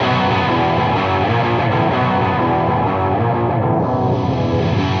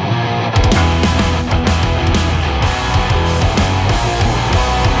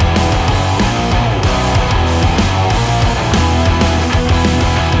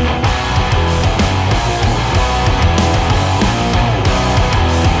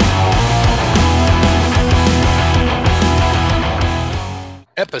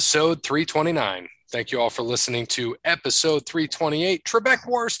episode 329. Thank you all for listening to episode 328, Trebek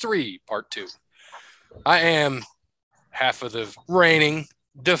Wars 3, part 2. I am half of the reigning,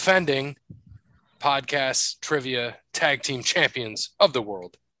 defending podcast trivia tag team champions of the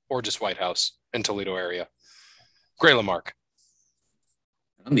world, or just White House in Toledo area. Gray Lamarck.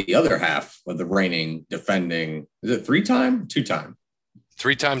 I'm the other half of the reigning, defending. Is it two-time?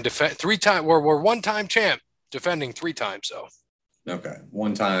 Three-time, we're one-time champ, defending 3 times, so. Okay.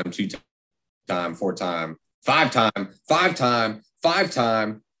 1 time, 2 time, 4 time, 5 time, 5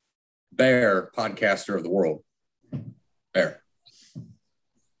 time Bear podcaster of the world. Bear.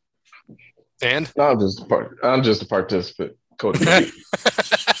 And? I'm just a participant. Cody.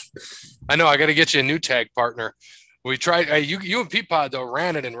 I know. I got to get you a new tag partner. We tried. You and Peapod though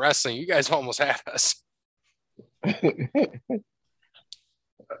ran it in wrestling. You guys almost had us. That's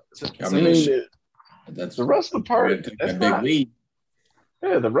the wrestling part. That's big lead.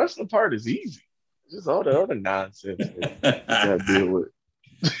 Yeah, the wrestling part is easy. Just all the other nonsense you gotta deal with.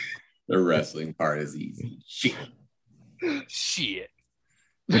 The wrestling part is easy. Shit.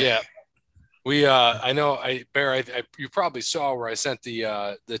 Yeah. We I know Bear, you probably saw where I sent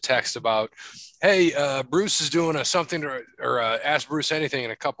the text about, hey, Bruce is doing something or ask Bruce anything in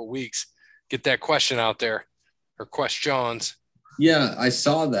a couple weeks. Get that question out there, or questions. Yeah, I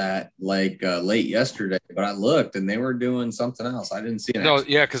saw that late yesterday, but I looked and they were doing something else. I didn't see it. No,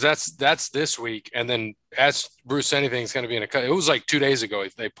 yeah, because that's this week, and then Ask Bruce Anything is going to be in it was like 2 days ago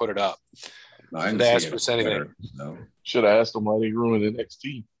they put it up. No, I didn't Ask Bruce Anything. No. Should have asked him why he ruined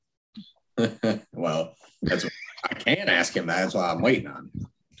NXT. Well, I can ask him that. That's why I'm waiting on.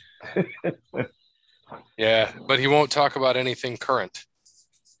 Yeah, but he won't talk about anything current.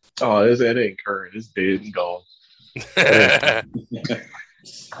 Oh, it ain't current. It's dead and gone.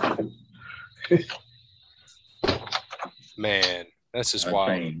 Man, that's just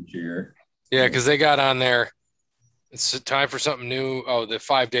wild. Here. Yeah, because they got on there. It's time for something new. Oh,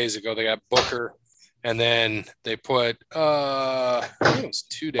 5 days ago they got Booker, and then they put I think it was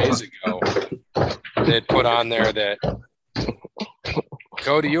 2 days ago. They put on there that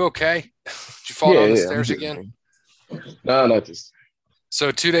Cody, you okay? Did you fall down the stairs again? No, not just. So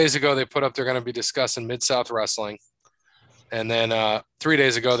 2 days ago, they put up they're going to be discussing Mid-South Wrestling. And then 3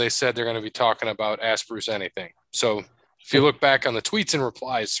 days ago, they said they're going to be talking about Ask Bruce Anything. So if you look back on the tweets and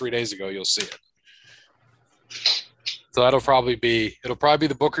replies 3 days ago, you'll see it. So it'll probably be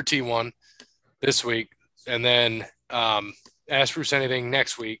the Booker T one this week. And then Ask Bruce Anything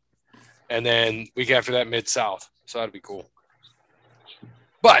next week. And then week after that, Mid-South. So that'd be cool.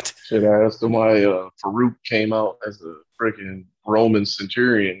 But should I ask him why Farouk came out as a freaking Roman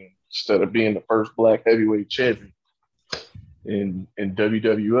centurion instead of being the first black heavyweight champion in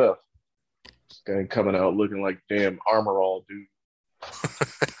WWF? This guy coming out looking like damn Armor All dude.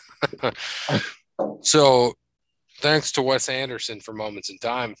 So thanks to Wes Anderson for Moments in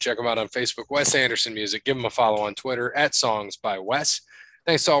Time. Check him out on Facebook, Wes Anderson Music. Give him a follow on Twitter @SongsByWes.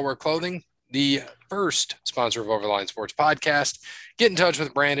 Thanks to All Wear Clothing, the first sponsor of Over the Line Sports Podcast. Get in touch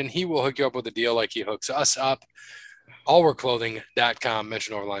with Brandon. He will hook you up with a deal like he hooks us up. allwearclothing.com.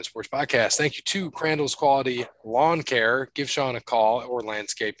 Mention Over the Line Sports Podcast. Thank you to Crandall's Quality Lawn Care. Give Sean a call, or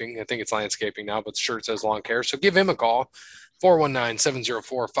landscaping. I think it's landscaping now, but the shirt says lawn care. So give him a call.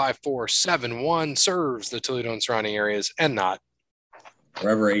 419-704-5471. Serves the Toledo and surrounding areas and not.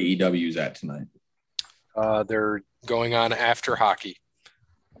 Wherever AEW is at tonight. They're going on after hockey.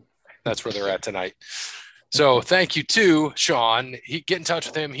 That's where they're at tonight. So thank you to Sean. Get in touch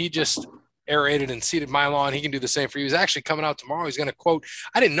with him. He just aerated and seeded my lawn. He can do the same for you. He's actually coming out tomorrow. He's going to quote.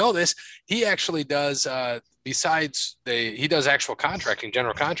 I didn't know this. He actually does, he does actual contracting,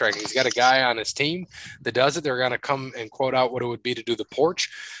 general contracting. He's got a guy on his team that does it. They're going to come and quote out what it would be to do the porch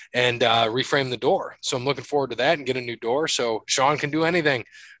and reframe the door. So I'm looking forward to that and get a new door. So Sean can do anything.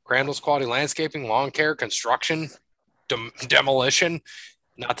 Crandall's Quality Landscaping, lawn care, construction, demolition,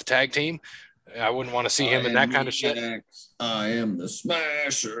 not the tag team. I wouldn't want to see him in that kind of shit. I am the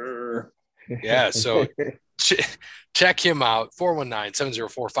smasher. Yeah, so check him out,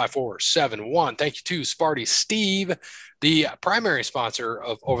 419-704-5471. Thank you to Sparty Steve, the primary sponsor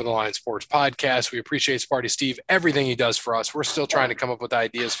of Over the Line Sports Podcast. We appreciate Sparty Steve, everything he does for us. We're still trying to come up with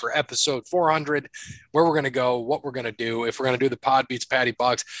ideas for episode 400, where we're going to go, what we're going to do, if we're going to do the Pod Beats Patty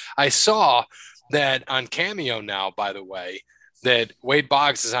Boggs. I saw that on Cameo now, by the way, that Wade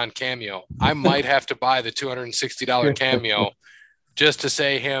Boggs is on Cameo. I might have to buy the $260 Cameo just to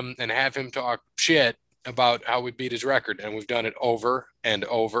say him and have him talk shit about how we beat his record. And we've done it over and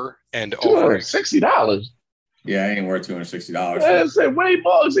over and over. $260. Yeah, it ain't worth $260. I said Wade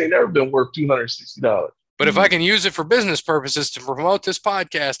Boggs ain't never been worth $260. But if I can use it for business purposes to promote this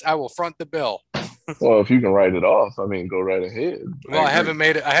podcast, I will front the bill. Well, if you can write it off, I mean, go right ahead. Well, I haven't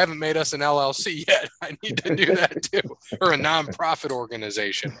made us an LLC yet. I need to do that too, or a nonprofit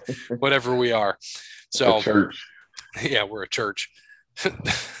organization, whatever we are. So, a church. Yeah, we're a church,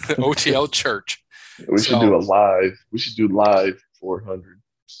 OTL church. We should do a live. We should do live 400.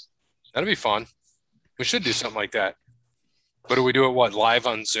 That'd be fun. We should do something like that. But do we do it live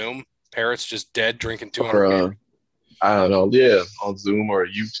on Zoom? Parrots just dead drinking 200. I don't know. Yeah, on Zoom or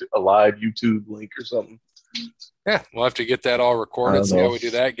a live YouTube link or something. Yeah, we'll have to get that all recorded. See how we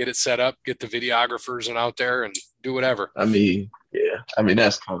do that. Get it set up. Get the videographers and out there and do whatever. I mean,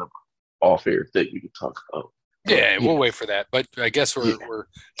 that's kind of off-air thing you can talk about. Yeah, we'll wait for that. But I guess we're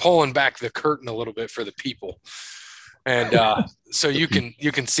pulling back the curtain a little bit for the people. And so you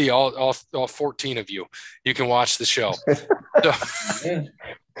can see all 14 of you. You can watch the show. So,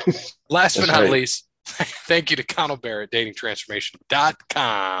 last but not least, thank you to Connell Barrett,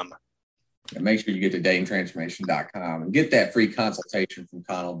 datingtransformation.com. And make sure you get to datingtransformation.com and get that free consultation from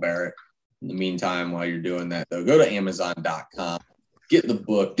Connell Barrett. In the meantime, while you're doing that, though, go to amazon.com. Get the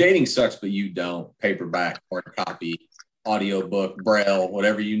book, Dating Sucks But You Don't, paperback, hard copy, audiobook, braille,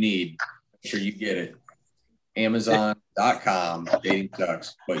 whatever you need. Make sure you get it. Amazon.com, Dating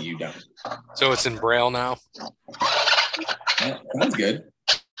Sucks But You Don't. So it's in braille now? Yeah, sounds good.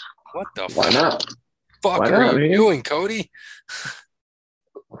 What the Why not? fuck Why are not, you man? doing, Cody?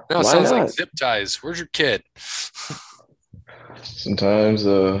 No, it Why sounds not? like zip ties. Where's your kid? Sometimes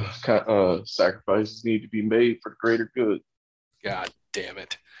sacrifices need to be made for the greater good. God damn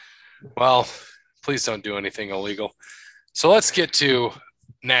it. Well, please don't do anything illegal. So let's get to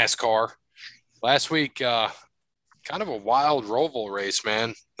NASCAR. Last week, kind of a wild Roval race,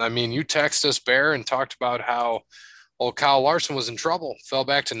 man. I mean, you texted us, Bear, and talked about how old Kyle Larson was in trouble, fell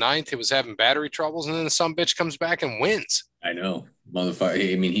back to ninth. He was having battery troubles, and then the some bitch comes back and wins. I know,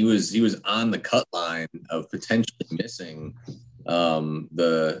 motherfucker. I mean, he was on the cut line of potentially missing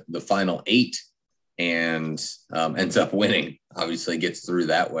the final 8 and ends up winning. Obviously gets through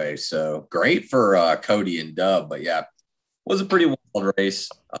that way. So great for Cody and Dub. But yeah, was a pretty wild race.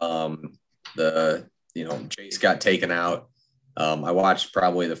 Chase got taken out. I watched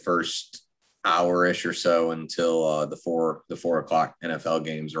probably the first hour-ish or so until the 4 o'clock NFL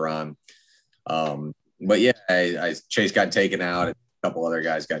games are on. But yeah, Chase got taken out. A couple other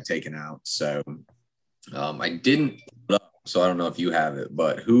guys got taken out. So I didn't put up, so I don't know if you have it,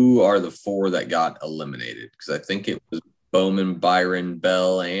 but who are the 4 that got eliminated? Because I think it was Bowman, Byron,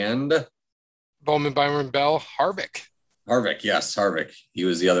 Bell, and Harvick. Harvick, yes, Harvick. He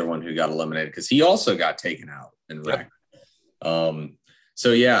was the other one who got eliminated because he also got taken out and wrecked.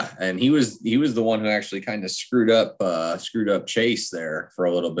 So yeah, and he was the one who actually kind of screwed up Chase there for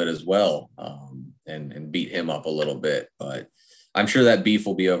a little bit as well, and beat him up a little bit. But I'm sure that beef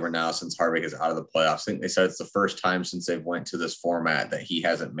will be over now since Harvick is out of the playoffs. I think they said it's the first time since they've went to this format that he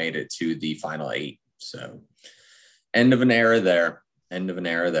hasn't made it to the final 8. So end of an era there.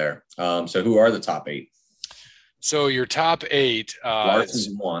 So who are the top 8? So your top 8, Larson's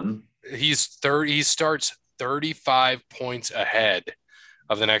 1. He starts 35 points ahead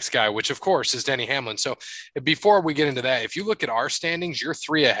of the next guy, which of course is Denny Hamlin. So before we get into that, if you look at our standings, you're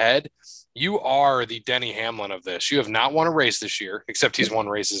 3 ahead. You are the Denny Hamlin of this. You have not won a race this year, except he's won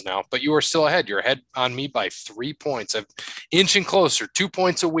races now, but you are still ahead. You're ahead on me by 3 points. I'm inching closer, 2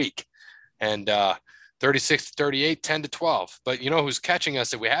 points a week. And 36 to 38, 10 to 12. But you know who's catching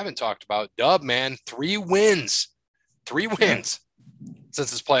us that we haven't talked about? Dub, man. 3 wins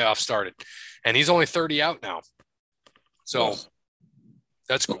since this playoff started. And he's only 30 out now. So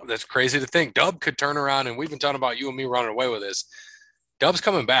that's crazy to think. Dub could turn around, and we've been talking about you and me running away with this. Dub's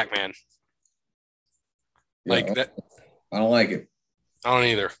coming back, man. Yeah, that. I don't like it. I don't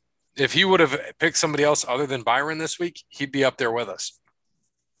either. If he would have picked somebody else other than Byron this week, he'd be up there with us.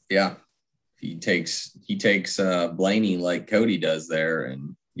 Yeah. He takes Blaney like Cody does there,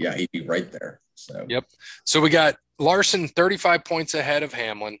 and yeah, he'd be right there. So yep. So we got Larson 35 points ahead of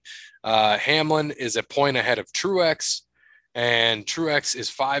Hamlin. Hamlin is a point ahead of Truex, and Truex is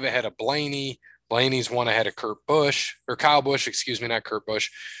 5 ahead of Blaney. Blaney's 1 ahead of Kyle Busch, not Kurt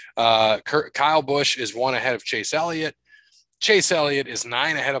Busch. Kyle Busch is 1 ahead of Chase Elliott. Chase Elliott is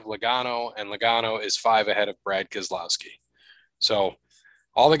 9 ahead of Logano, and Logano is 5 ahead of Brad Keselowski. So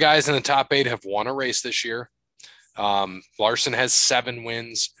all the guys in the top 8 have won a race this year. Larson has 7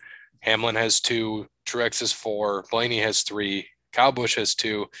 wins. Hamlin has 2. Truex has 4. Blaney has 3. Kyle Busch has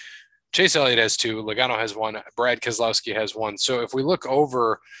 2. Chase Elliott has 2. Logano has 1. Brad Keselowski has 1. So if we look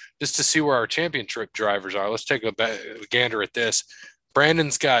over just to see where our championship drivers are, let's take a gander at this.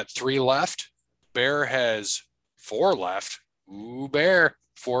 Brandon's got 3 left. Bear has 4 left. Ooh, Bear,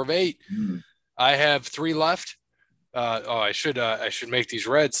 4 of 8. I have 3 left. I should make these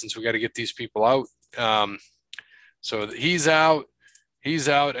red since we got to get these people out. So he's out,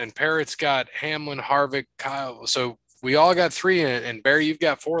 and Parrot's got Hamlin, Harvick, Kyle. So we all got 3, and Barry, you've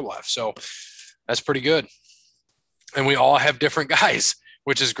got 4 left. So that's pretty good. And we all have different guys,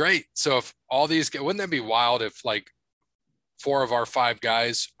 which is great. So if all these, wouldn't that be wild if like 4 of our 5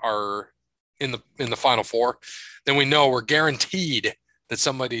 guys are in the final 4? Then we know we're guaranteed that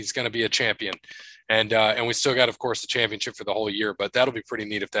somebody's going to be a champion. And we still got, of course, the championship for the whole year, but that'll be pretty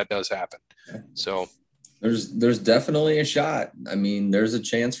neat if that does happen. So there's definitely a shot. I mean, there's a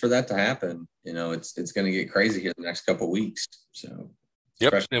chance for that to happen. You know, it's going to get crazy here the next couple of weeks. So,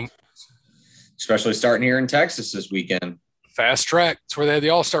 yep. Especially starting here in Texas this weekend. Fast track. It's where they had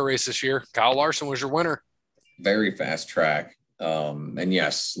the All-Star race this year. Kyle Larson was your winner. Very fast track. And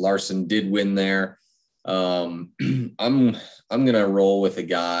yes, Larson did win there. I'm gonna roll with a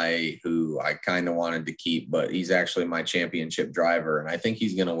guy who I kind of wanted to keep, but he's actually my championship driver, and I think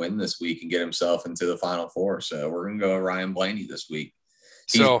he's gonna win this week and get himself into the final 4. So we're gonna go with Ryan Blaney this week.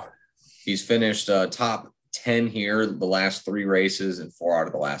 He's finished top 10 here the last 3 races and 4 out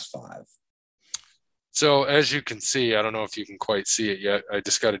of the last 5. So as you can see, I don't know if you can quite see it yet. I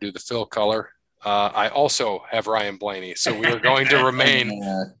just got to do the fill color. I also have Ryan Blaney, so we are going to remain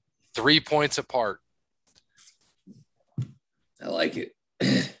 3 points apart. I like it.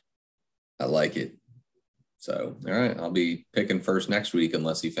 I like it. So, all right, I'll be picking first next week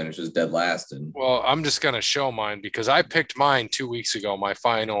unless he finishes dead last. And well, I'm just going to show mine because I picked mine 2 weeks ago, my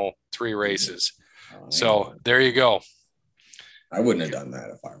final 3 races. So there you go. I wouldn't have done that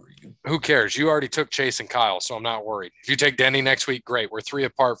if I were you. Who cares? You already took Chase and Kyle, so I'm not worried. If you take Denny next week, great. We're 3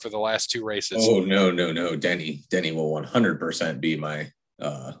 apart for the last 2 races. Oh, no. Denny will 100% be my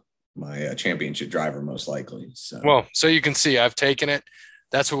championship driver, most likely. So. Well, so you can see I've taken it.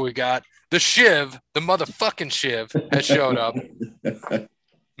 That's what we got. The Shiv, the motherfucking Shiv, has showed up.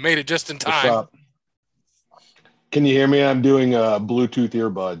 Made it just in time. What's up? Can you hear me? I'm doing Bluetooth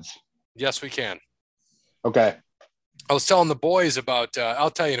earbuds. Yes, we can. Okay. I was telling the boys about, I'll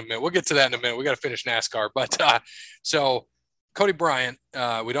tell you in a minute. We'll get to that in a minute. We got to finish NASCAR. But so Cody Bryant,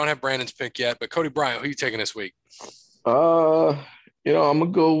 we don't have Brandon's pick yet, but Cody Bryant, who are you taking this week? I'm going to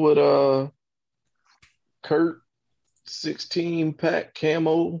go with Kurt 16 pack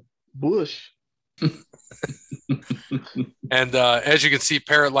camo Bush. And as you can see,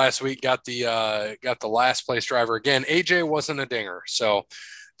 Parrot last week got the last place driver again. AJ wasn't a dinger, so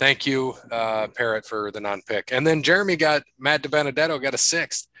thank you, Parrot, for the non-pick. And then Jeremy got Matt DiBenedetto got a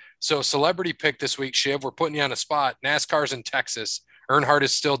 6th. So celebrity pick this week, Shiv. We're putting you on a spot. NASCAR's in Texas. Earnhardt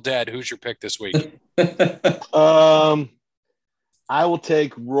is still dead. Who's your pick this week? I will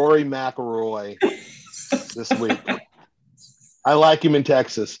take Rory McIlroy this week. I like him in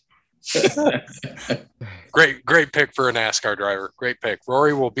Texas. Great pick for a NASCAR driver. Great pick.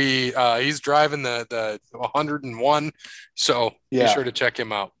 Rory will be he's driving the 101, so be sure to check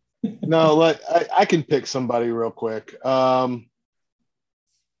him out. No, I can pick somebody real quick. I'll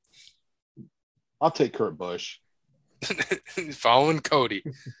take Kurt Busch. Following Cody.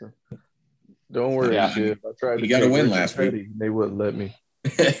 Don't worry, Shiv. I tried to. You got to win last week. They wouldn't let me.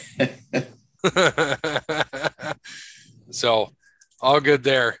 So all good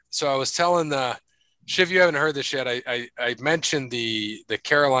there. So I was telling Shiv, you haven't heard this yet. I mentioned the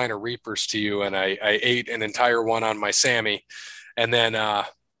Carolina Reapers to you, and I ate an entire one on my Sammy, and then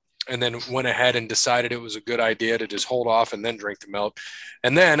went ahead and decided it was a good idea to just hold off and then drink the milk.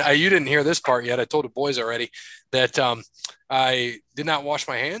 And then you didn't hear this part yet. I told the boys already that I did not wash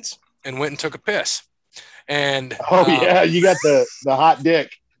my hands and went and took a piss. And you got the hot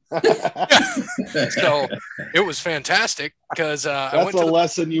dick. So it was fantastic because that's a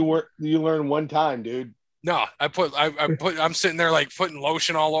lesson you learn one time, dude. No, I'm sitting there like putting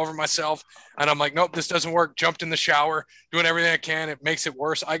lotion all over myself, and I'm like, nope, this doesn't work. Jumped in the shower, doing everything I can. It makes it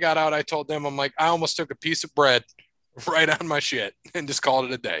worse. I got out. I told them, I'm like, I almost took a piece of bread right on my shit and just called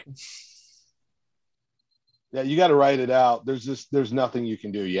it a day. Yeah, you got to write it out. There's nothing you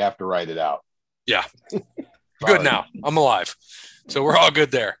can do. You have to write it out. Yeah. Good now. I'm alive. So we're all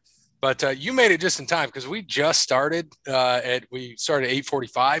good there. But you made it just in time because we just started we started at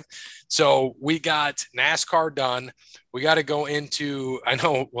 8:45. So we got NASCAR done. We got to go into, I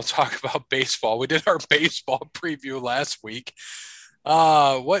know we'll talk about baseball. We did our baseball preview last week.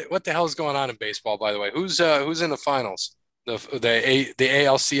 What the hell is going on in baseball, by the way? Who's in the finals? The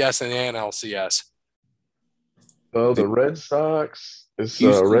ALCS and the NLCS. Oh, the Red Sox. It's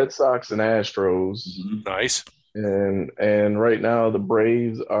Red Sox and Astros. Nice. And right now the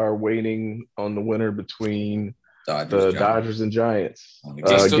Braves are waiting on the winner between Dodgers, the Giants. Dodgers and Giants.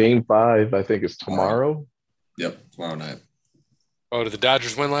 Is he still? Game 5, I think, is tomorrow. Yep, tomorrow night. Oh, did the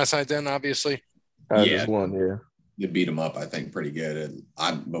Dodgers win last night? Then obviously. Dodgers won, yeah. They beat them up, I think, pretty good.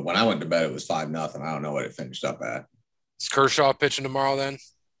 But when I went to bed, it was 5-0. I don't know what it finished up at. Is Kershaw pitching tomorrow then?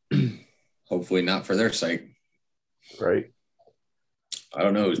 Hopefully not for their sake. Right. I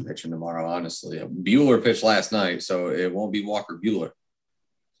don't know who's pitching tomorrow, honestly. Bueller pitched last night, so it won't be Walker Bueller.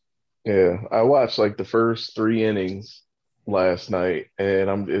 Yeah, I watched like the first 3 innings last night,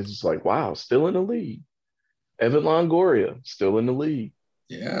 and it's just like, wow, still in the league. Evan Longoria still in the league.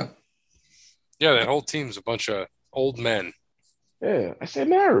 Yeah. Yeah, that whole team's a bunch of old men. Yeah, I said,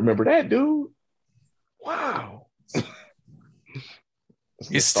 man, I remember that dude. Wow. It's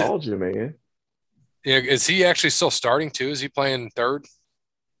nostalgia, man. Yeah, is he actually still starting too? Is he playing third?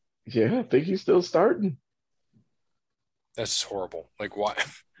 Yeah, I think he's still starting. That's horrible. Like, why?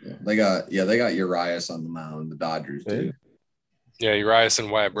 Yeah, they got Urias on the mound. The Dodgers do. Yeah, Urias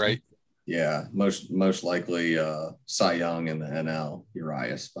and Webb, right? Yeah, most likely Cy Young in the NL.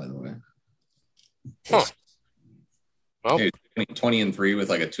 Urias, by the way. Huh. Well, 20-3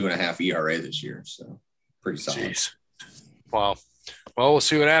 with like a 2.5 ERA this year, so pretty solid. Jeez. Wow. Well, we'll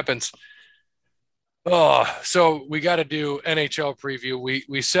see what happens. Oh, so we got to do NHL preview.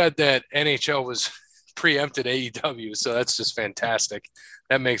 We said that NHL was preempted AEW, so that's just fantastic.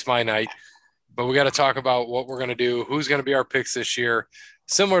 That makes my night. But we got to talk about what we're going to do, who's going to be our picks this year.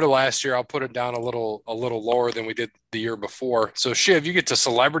 Similar to last year, I'll put it down a little lower than we did the year before. So, Shiv, you get to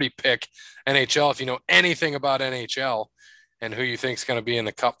celebrity pick NHL if you know anything about NHL and who you think is going to be in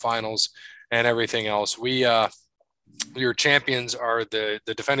the Cup Finals and everything else. Your champions are the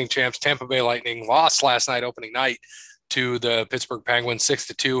defending champs, Tampa Bay Lightning, lost last night, opening night, to the Pittsburgh Penguins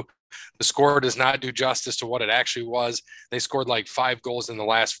 6-2. The score does not do justice to what it actually was. They scored like 5 goals in the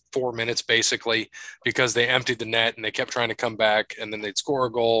last 4 minutes, basically, because they emptied the net and they kept trying to come back, and then they'd score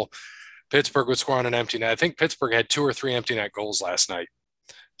a goal. Pittsburgh would score on an empty net. I think Pittsburgh had 2 or 3 empty net goals last night.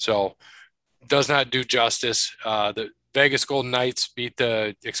 So does not do justice. The Vegas Golden Knights beat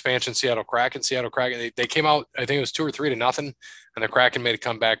the expansion Seattle Kraken. Seattle Kraken, they came out, I think it was 2-3-0, and the Kraken made a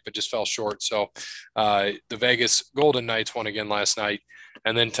comeback but just fell short. So the Vegas Golden Knights won again last night.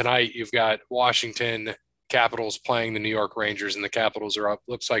 And then tonight you've got Washington Capitals playing the New York Rangers, and the Capitals are up,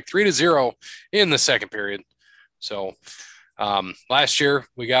 looks like 3-0 in the second period. So last year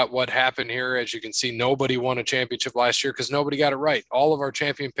we got what happened here. As you can see, nobody won a championship last year because nobody got it right. All of our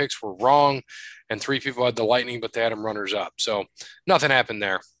champion picks were wrong, and 3 people had the Lightning, but they had them runners up. So nothing happened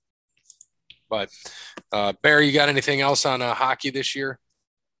there. But Barry, you got anything else on hockey this year?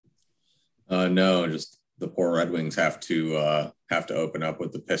 No, just the poor Red Wings have to open up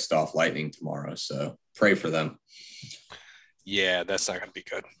with the pissed off Lightning tomorrow. So pray for them. Yeah, that's not going to be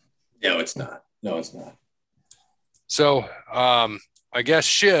good. No, it's not. So I guess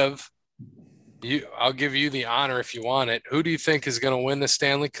Shiv, I'll give you the honor if you want it. Who do you think is going to win the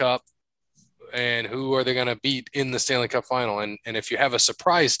Stanley Cup, and who are they going to beat in the Stanley Cup final? And if you have a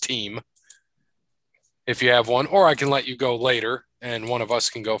surprise team, if you have one, or I can let you go later and one of us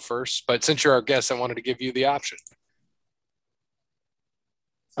can go first. But since you're our guest, I wanted to give you the option.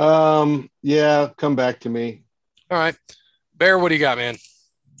 Yeah, come back to me. All right. Bear, what do you got, man?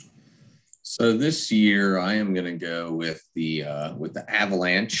 So this year I am going to go with the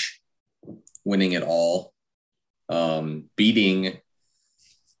Avalanche winning it all, beating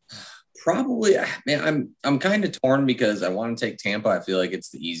probably, man, I'm kind of torn because I want to take Tampa. I feel like it's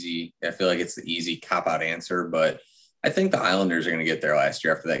the easy cop out answer, but I think the Islanders are going to get there last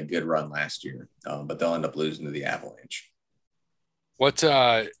year after that good run last year, but they'll end up losing to the Avalanche. What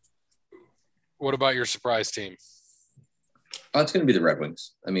about your surprise team? It's going to be the Red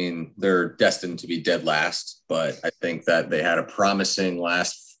Wings. I mean, they're destined to be dead last, but I think that they had a promising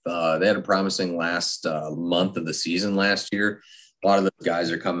last month of the season last year. A lot of those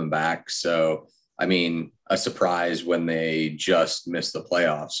guys are coming back. So, I mean, a surprise when they just missed the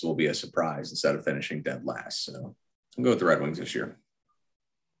playoffs will be a surprise instead of finishing dead last. So I'll go with the Red Wings this year.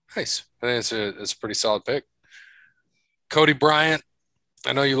 Nice. I think it's a pretty solid pick. Cody Bryant,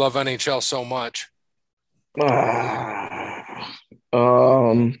 I know you love NHL so much.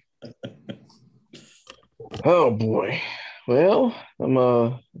 Oh boy. Well, I'm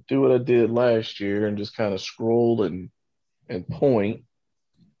do what I did last year and just kind of scroll and point.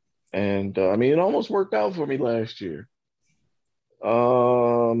 And I mean, it almost worked out for me last year.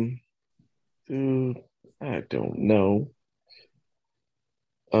 Dude, I don't know.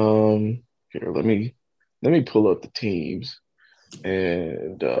 Here, let me pull up the teams.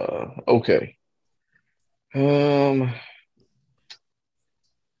 And okay. Um,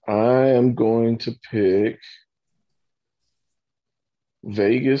 I am going to pick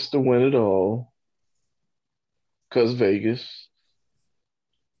Vegas to win it all because Vegas.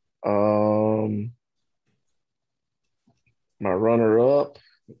 Um, my runner up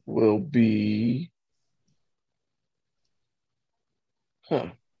will be, huh,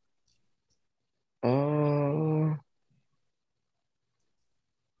 uh, oh,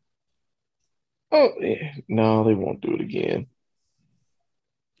 yeah. No, they won't do it again.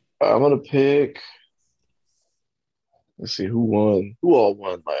 I'm gonna pick. Let's see who won. Who all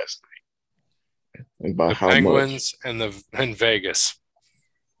won last night, and by The how much? Penguins and Vegas.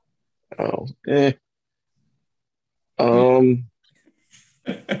 Oh, eh. Um,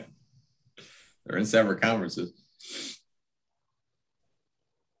 They're in separate conferences.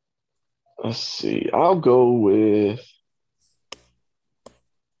 let's see. I'll go with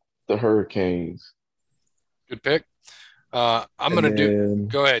the Hurricanes, Good pick. I'm and gonna do. then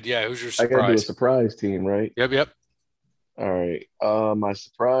Go ahead. Yeah, who's your I gotta do a surprise? surprise team, right? Yep. All right. My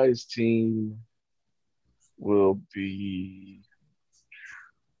surprise team will be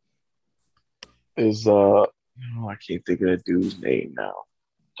is oh, I can't think of that dude's name now.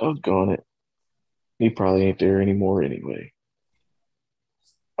 Doggone it. He probably ain't there anymore anyway.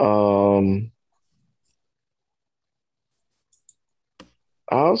 Um,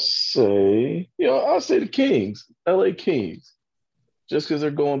 I'll say the Kings, LA Kings, just because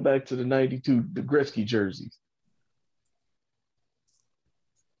they're going back to the 92, the Gretzky jerseys.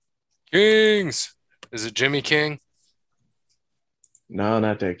 Kings. Is it Jimmy King? No,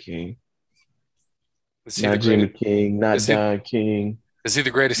 not that King. Is he the Not Jimmy greatest? King, not Is he Don King, is he the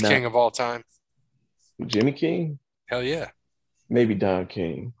greatest not king of all time? Jimmy King, Hell yeah. maybe Don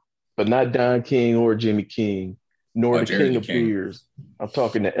King, but not Don King or Jimmy King, nor Oh, the Jerry King the of King. Beers. I'm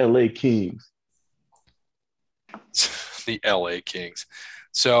talking the LA Kings. The LA Kings.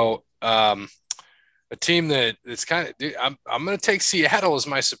 So a team that's kind of I'm going to take Seattle as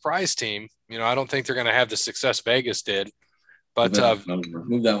my surprise team. I don't think they're going to have the success Vegas did, but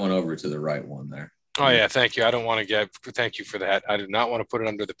Move that one over to the right one there. oh yeah, thank you. I don't want to thank you for that. I do not want to put it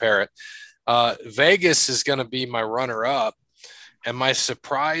under the parrot. Vegas is going to be my runner up, and my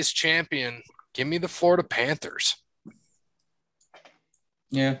surprise champion. Give me the Florida Panthers.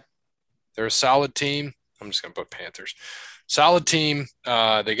 Yeah. They're a solid team. I'm just going to put Panthers. Solid team.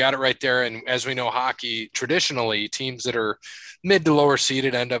 They got it right there. And as we know, hockey, traditionally, teams that are mid to lower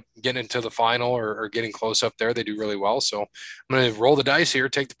seeded end up getting into the final or getting close up there. They do really well. So I'm going to roll the dice here,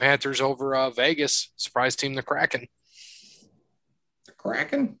 take the Panthers over Vegas. Surprise team, the Kraken. The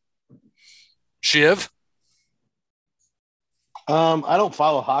Kraken? Shiv? I don't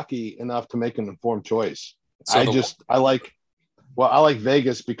follow hockey enough to make an informed choice. So I like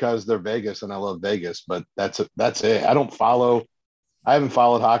Vegas because they're Vegas and I love Vegas, but that's it. I haven't followed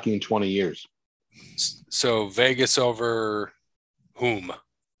hockey in 20 years. So Vegas over whom?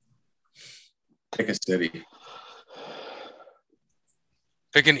 Pick a city.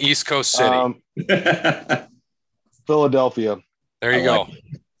 Pick an East Coast city. Philadelphia. There you go.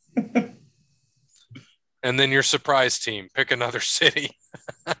 And then your surprise team. Pick another city.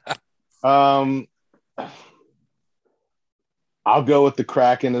 I'll go with the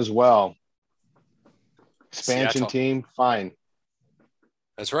Kraken as well. Expansion Seattle. team, fine.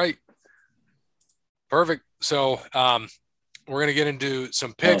 That's right. Perfect. So we're going to get into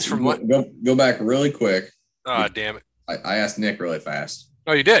some picks from what? Go back really quick. Damn it. I asked Nick really fast.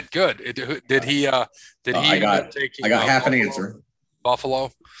 Oh, you did. Good. Did he I got half an answer. Buffalo.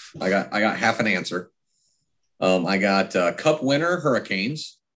 I got half an answer. I got Cup winner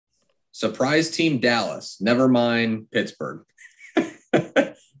Hurricanes, surprise team Dallas. Never mind Pittsburgh.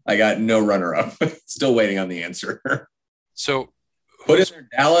 I got no runner up. Still waiting on the answer. So put in there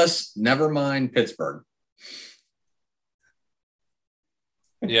Dallas. Never mind Pittsburgh.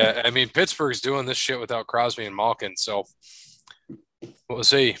 Yeah, I mean Pittsburgh's doing this shit without Crosby and Malkin, so we'll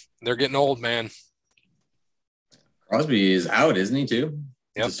see. They're getting old, man. Crosby is out, isn't he? Too.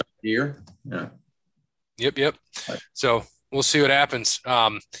 Yep. To start the year. Yeah. Yep. So we'll see what happens.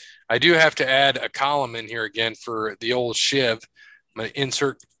 I do have to add a column in here again for the old Shiv. I'm going to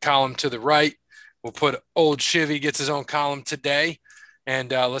insert column to the right. We'll put old Shivy gets his own column today.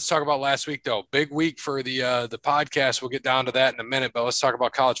 And let's talk about last week, though. Big week for the podcast. We'll get down to that in a minute, but let's talk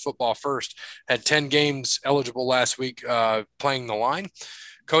about college football first. Had 10 games eligible last week playing the line.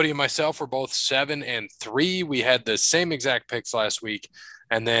 Cody and myself were both 7-3. We had the same exact picks last week.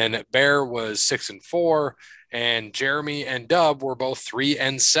 And then Bear was 6-4, and Jeremy and Dub were both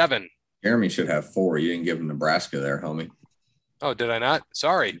 3-7. Jeremy should have 4. You didn't give him Nebraska there, homie. Oh, did I not?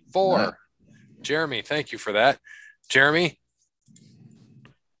 Sorry, 4. Jeremy, thank you for that. Jeremy,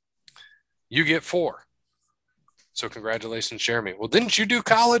 you get 4. So congratulations, Jeremy. Well, didn't you do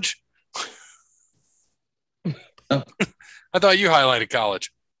college? No. I thought you highlighted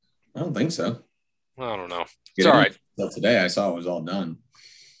college. I don't think so. Well, I don't know. It's all right. Well, today I saw it was all done.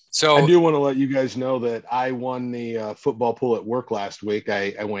 So I do want to let you guys know that I won the football pool at work last week.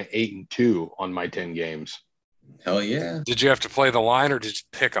 I went 8-2 on my 10 games. Hell yeah. did you have to play the line or did you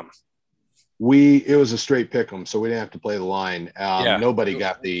pick them? It was a straight pick 'em, so we didn't have to play the line. Yeah. Nobody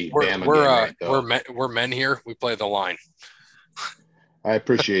got the Bama We're, game right, though. we're men here. We play the line. I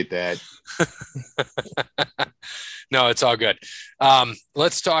appreciate that. No, it's all good.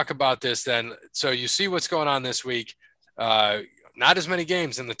 Let's talk about this then. So you see what's going on this week. Not as many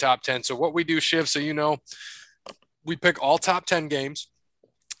games in the top 10. So what we do, Shiv, so you know, we pick all top 10 games,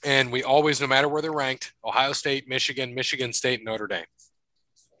 and we always, no matter where they're ranked, Ohio State, Michigan, Michigan State, Notre Dame.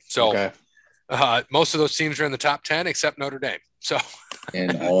 So Okay. Most of those teams are in the top 10 except Notre Dame. So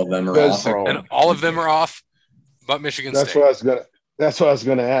And all of them are That's off. wrong. and all of them are off, but Michigan That's State. what I was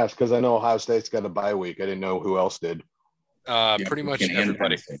gonna ask, because I know Ohio State's got a bye week. I didn't know who else did. Yeah, Pretty much Michigan and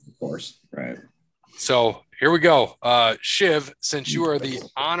everybody. Penn State, of course. Right. So here we go. Shiv, since you are the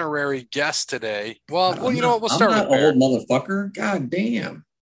honorary guest today, well, you know what? We'll start I'm with not Bear. old, motherfucker. God damn.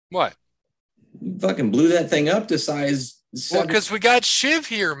 What? You fucking blew that thing up to size Well, 7. because we got Shiv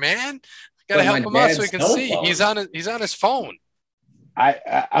here, man. Got to But help my him out so he dad's can cell see. phone. He's on his phone.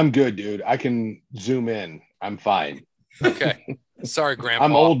 I'm good, dude. I can zoom in. I'm fine. Okay. Sorry, Grandpa.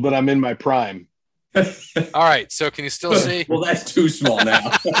 I'm old, but I'm in my prime. All right. So can you still see? Well, that's too small now.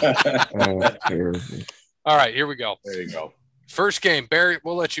 Oh, that's terrible. All right. Here we go. There you go. First game, Barry.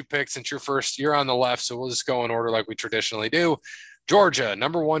 We'll let you pick since you're on the left. So we'll just go in order like we traditionally do. Georgia,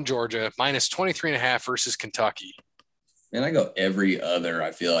 number 1, Georgia, minus 23.5 versus Kentucky. And I go every other,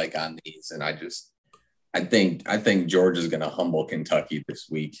 I feel like, on these. And I think Georgia's gonna humble Kentucky this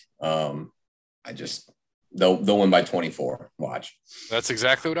week. They'll win by 24. Watch. That's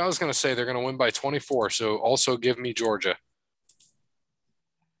exactly what I was going to say. They're going to win by 24. So also give me Georgia.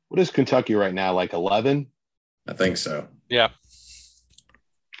 What is Kentucky right now? Like 11? I think so. Yeah.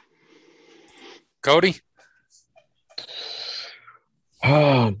 Cody?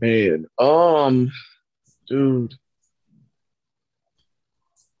 Oh man. Dude.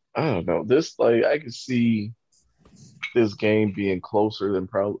 I don't know. I could see this game being closer than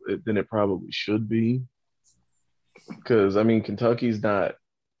it probably should be. Because I mean Kentucky's not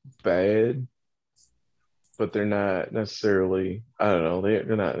bad, but they're not necessarily, I don't know,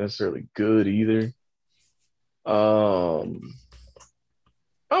 they're not necessarily good either. I'll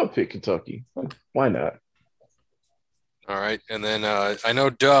pick Kentucky. Why not? All right. And then I know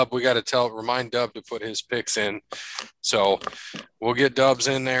Dub, we got to remind Dub to put his picks in. So we'll get Dubs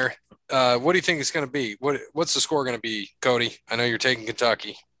in there. What do you think it's going to be? What's the score going to be, Cody? I know you're taking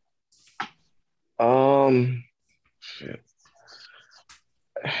Kentucky. Shit.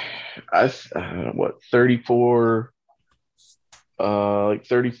 I don't know what 34, like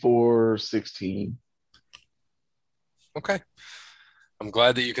 34-16. Okay. I'm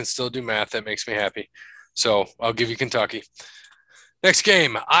glad that you can still do math. That makes me happy. So I'll give you Kentucky. Next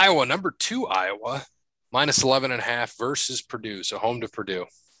game, Iowa, number 2 Iowa, minus 11.5 versus Purdue. So home to Purdue.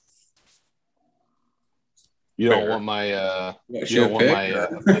 You don't Fair. want my Pick,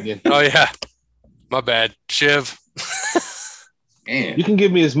 opinion. Oh, yeah. My bad. Shiv. Man. You can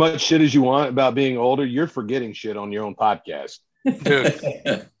give me as much shit as you want about being older. You're forgetting shit on your own podcast. Dude,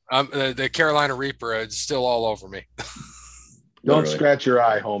 the Carolina Reaper is still all over me. Don't Literally. scratch your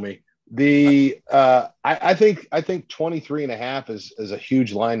eye, homie. I think 23.5 is a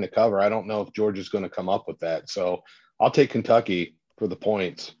huge line to cover. I don't know if Georgia's going to come up with that. So I'll take Kentucky for the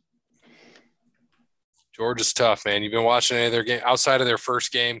points. Georgia's tough, man. You've been watching any of their game outside of their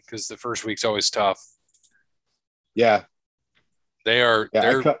first game because the first week's always tough. Yeah. They are.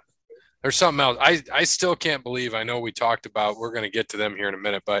 Yeah. There's something else. I still can't believe. I know we talked about. We're going to get to them here in a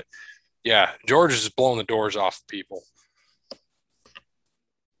minute, but yeah, Georgia's just blowing the doors off of people.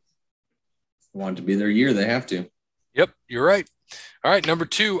 Want it to be their year, they have to. Yep, you're right. All right, number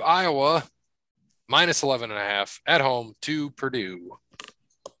 2 Iowa, minus 11.5 at home to Purdue.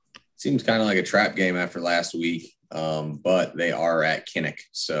 Seems kind of like a trap game after last week, but they are at Kinnick,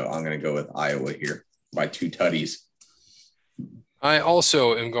 so I'm going to go with Iowa here by 2 tutties. I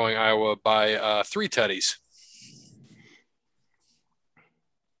also am going Iowa by 3 tutties.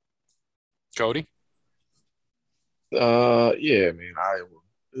 Cody? Yeah, man, Iowa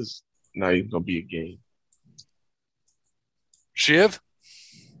is not even gonna be a game. Shiv?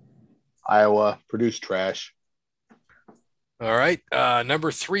 Iowa, Purdue's trash. All right.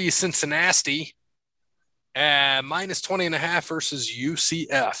 Number 3, Cincinnati. Minus 20.5 versus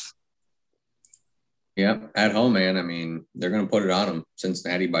UCF. Yeah, at home, man. I mean, they're going to put it on them.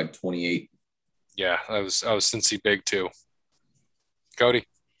 Cincinnati by 28. Yeah, I was Cincy big too. Cody.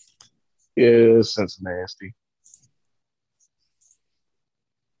 Yeah, Cincinnati.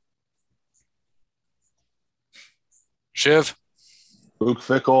 Shiv. Luke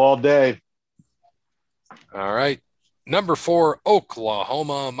Fickle all day. All right. Number 4,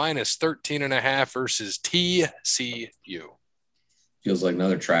 Oklahoma minus 13.5 versus TCU. Feels like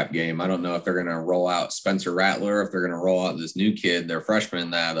another trap game. I don't know if they're going to roll out Spencer Rattler, if they're going to roll out this new kid, their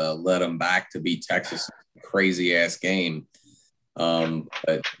freshman that led them back to beat Texas. Crazy ass game. But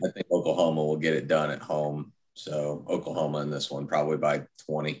I think Oklahoma will get it done at home. So Oklahoma in this one, probably by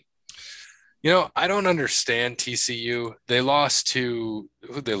 20. You know, I don't understand TCU. They lost to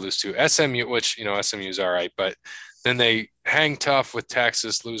who'd they lose to? SMU, which, you know, SMU's all right, but then they hang tough with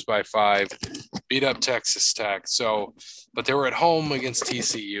Texas, lose by 5, beat up Texas Tech. So, but they were at home against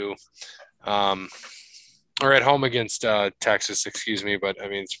TCU, or at home against Texas, excuse me. But I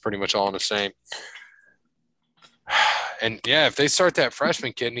mean, it's pretty much all in the same. And yeah, if they start that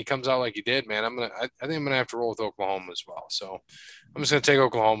freshman kid and he comes out like he did, man, I think I'm gonna have to roll with Oklahoma as well. So I'm just gonna take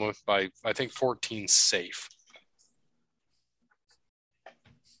Oklahoma by, I think, 14 safe.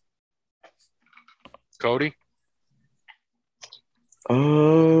 Cody.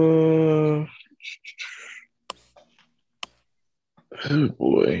 Oh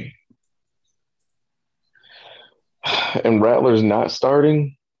boy. And Rattler's not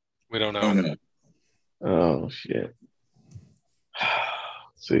starting? We don't know. Oh shit.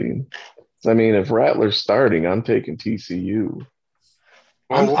 See. I mean, if Rattler's starting, I'm taking TCU.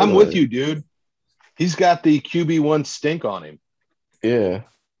 I'm with you, dude. He's got the QB1 stink on him. Yeah.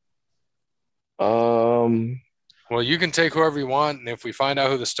 Well, you can take whoever you want, and if we find out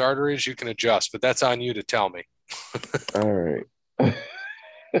who the starter is, you can adjust. But that's on you to tell me. All right.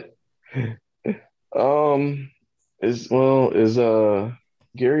 Is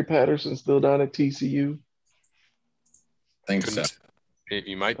Gary Patterson still down at TCU? I think so.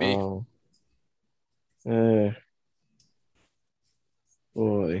 You might be.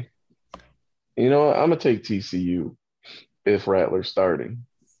 Boy. You know what? I'm gonna take TCU if Rattler's starting.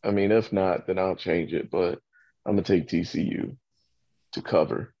 I mean, if not, then I'll change it. But I'm gonna take TCU to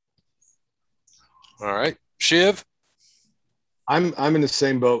cover. All right, Shiv. I'm in the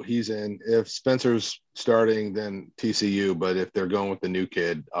same boat he's in. If Spencer's starting, then TCU. But if they're going with the new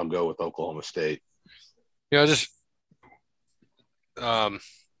kid, I'll go with Oklahoma State. Yeah, just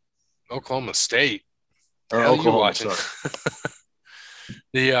Oklahoma State. Or Hell, Oklahoma, you watching?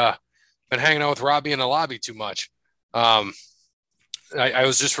 Been hanging out with Robbie in the lobby too much. I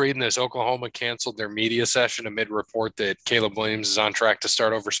was just reading this. Oklahoma canceled their media session amid report that Caleb Williams is on track to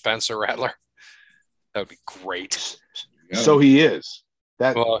start over Spencer Rattler. That would be great. So he is.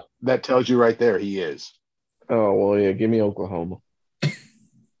 That tells you right there he is. Oh, well, yeah, give me Oklahoma.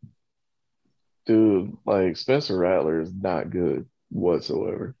 Dude, like Spencer Rattler is not good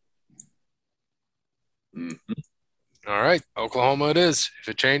whatsoever. Mm-hmm. All right, Oklahoma it is. If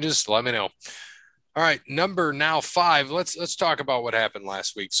it changes, let me know. All right, number now 5. Let's talk about what happened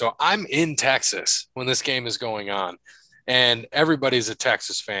last week. So I'm in Texas when this game is going on, and everybody's a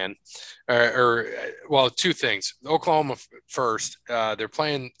Texas fan. Well, two things. Oklahoma first. They're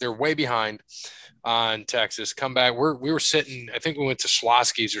way behind on Texas. Come back. We were sitting. I think we went to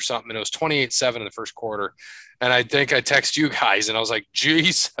Schlossky's or something, and it was 28-7 in the first quarter. And I think I texted you guys, and I was like,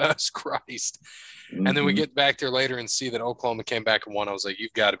 Jesus Christ. Mm-hmm. And then we get back there later and see that Oklahoma came back and won. I was like,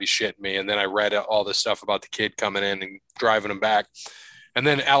 you've got to be shitting me. And then I read all this stuff about the kid coming in and driving him back. And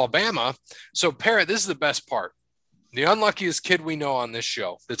then Alabama. So, Parrott, this is the best part. The unluckiest kid we know on this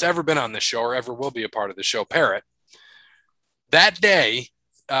show that's ever been on this show or ever will be a part of the show, Parrott. That day,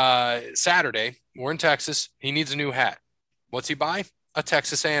 Saturday, we're in Texas. He needs a new hat. What's he buy? A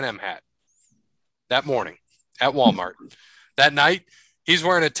Texas A&M hat. That morning at Walmart. That night, he's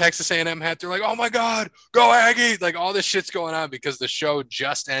wearing a Texas A&M hat. They're like, oh, my God, go Aggie. Like, all this shit's going on because the show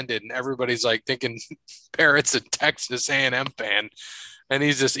just ended, and everybody's, like, thinking Parrott's a Texas A&M fan, and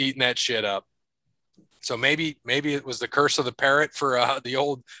he's just eating that shit up. So maybe it was the curse of the Parrott for the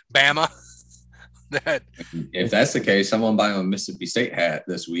old Bama. That if that's the case, someone buy him a Mississippi State hat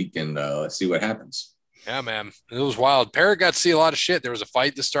this week, and let's see what happens. Yeah, man, it was wild. Parrott got to see a lot of shit. There was a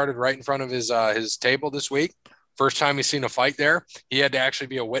fight that started right in front of his table this week. First time he's seen a fight there. He had to actually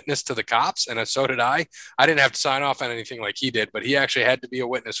be a witness to the cops, and so did I. I didn't have to sign off on anything like he did, but he actually had to be a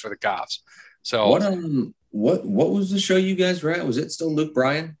witness for the cops. So what was the show you guys were at? Was it still Luke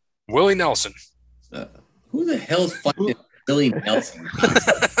Bryan? Willie Nelson. Who the hell's fighting? Billy Nelson.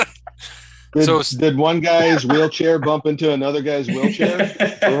 Did one guy's wheelchair bump into another guy's wheelchair?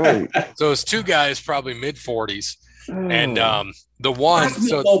 Right. So it's two guys, probably mid 40s, and Oh. the one.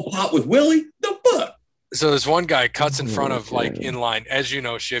 So pot with Willie the fuck. So this one guy cuts in front of, Okay. like, in line. As you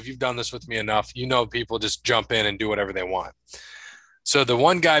know, Shiv, you've done this with me enough. You know, people just jump in and do whatever they want. So the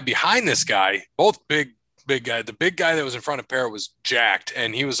one guy behind this guy, both big guy. The big guy that was in front of Parrot was jacked,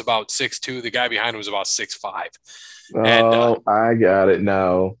 and he was about 6'2". The guy behind him was about 6'5". And, I got it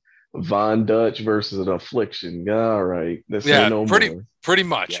now. Von Dutch versus an affliction. All right. This Yeah, ain't no more. pretty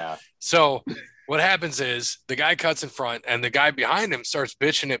much. Yeah. So what happens is the guy cuts in front, and the guy behind him starts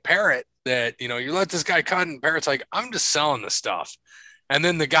bitching at Parrot that, you let this guy cut, and Parrot's like, I'm just selling the stuff. And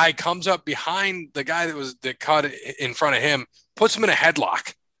then the guy comes up behind the guy that cut in front of him, puts him in a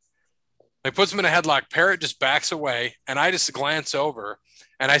headlock. Parrot just backs away, and I just glance over,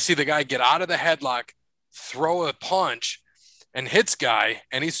 and I see the guy get out of the headlock, throw a punch, and hits guy,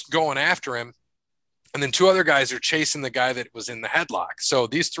 and he's going after him. And then two other guys are chasing the guy that was in the headlock. So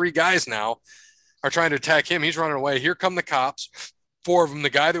these three guys now are trying to attack him. He's running away. Here come the cops. Four of them. The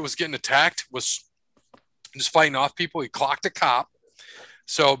guy that was getting attacked was just fighting off people. He clocked a cop.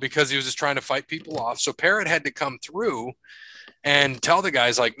 So because he was just trying to fight people off. So Parrot had to come through and tell the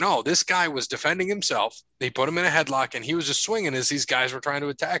guys, like, no, this guy was defending himself. They put him in a headlock, and he was just swinging as these guys were trying to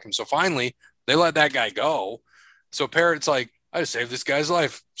attack him. So finally, they let that guy go. So Parrot's like, I just saved this guy's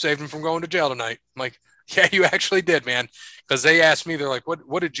life, saved him from going to jail tonight. I'm like, yeah, you actually did, man. Because they asked me, they're like,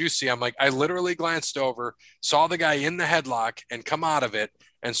 what did you see? I'm like, I literally glanced over, saw the guy in the headlock and come out of it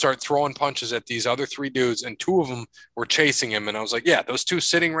and start throwing punches at these other three dudes. And two of them were chasing him. And I was like, yeah, those two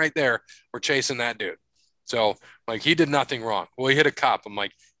sitting right there were chasing that dude. So, like, he did nothing wrong. Well, he hit a cop. I'm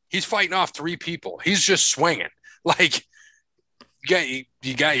like, he's fighting off three people. He's just swinging. Like, you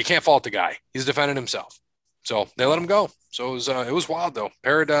can't fault the guy. He's defending himself. So they let him go. So it was wild, though.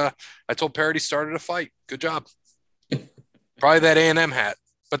 Parrot, I told Parrot he started a fight. Good job. Probably that A&M hat.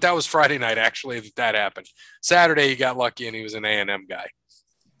 But that was Friday night, actually, that happened. Saturday, he got lucky, and he was an A&M guy.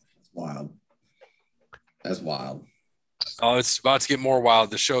 Wild. That's wild. Oh, it's about to get more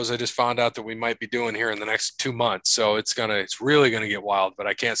wild. The shows I just found out that we might be doing here in the next 2 months. So it's really gonna get wild, but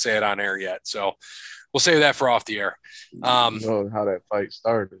I can't say it on air yet. So we'll save that for off the air. You know how that fight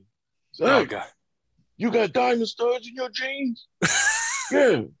started. So, Oh God. you got diamond studs in your jeans?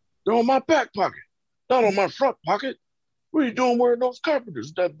 Yeah, they're on my back pocket, not on my front pocket. What are you doing wearing those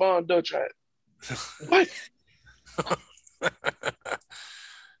carpenters? That Von Dutch hat? What?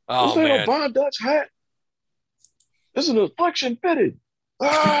 Oh This ain't man. a Von Dutch hat. This is an affliction fitted.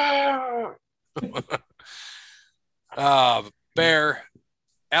 Ah! Bear,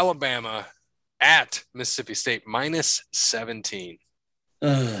 Alabama at Mississippi State -17.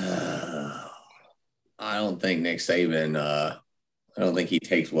 I don't think Nick Saban. I don't think he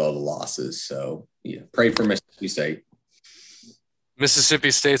takes well to losses. So yeah, pray for Mississippi State.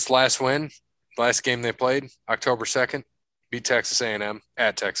 Mississippi State's last game they played, October 2nd, beat Texas A&M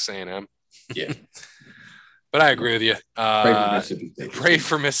at Texas A&M. Yeah, But I agree with you. pray for Mississippi State. Pray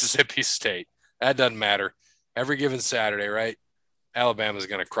for Mississippi State. That doesn't matter. Every given Saturday, right? Alabama's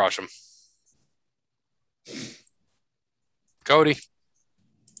going to crush them. Cody.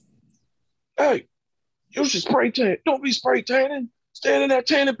 Hey, you should spray tan. Don't be spray tanning. Stand in that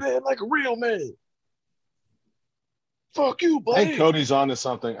tanning bed like a real man. Fuck you, I buddy. think Cody's onto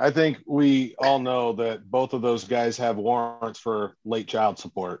something. I think we all know that both of those guys have warrants for late child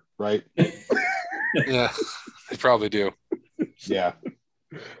support, right? Yeah, they probably do. Yeah.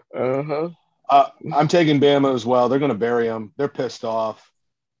 Uh-huh. I'm taking Bama as well. They're going to bury them. They're pissed off.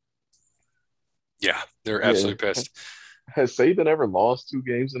 Yeah, they're absolutely pissed. Has Saban ever lost 2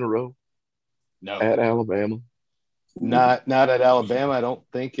 games in a row No, at Alabama? not at Alabama. I don't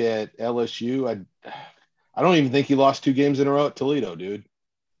think at LSU. I don't even think he lost 2 games in a row at Toledo, dude.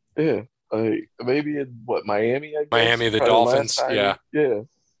 Yeah. Maybe in Miami, I guess. Miami, the Probably Dolphins. last time. Yeah. Yeah.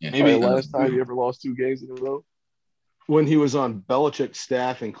 Yeah. Maybe last time you ever lost 2 games in a row. When he was on Belichick's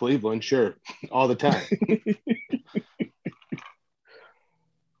staff in Cleveland, sure, all the time.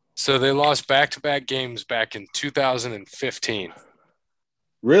 So they lost back-to-back games back in 2015.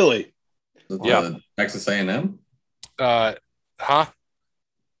 Really? Yeah. Texas A&M. Huh?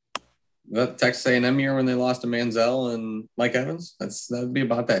 That Texas A&M year when they lost to Manziel and Mike Evans. That'd be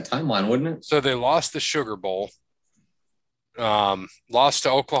about that timeline, wouldn't it? So they lost the Sugar Bowl. Lost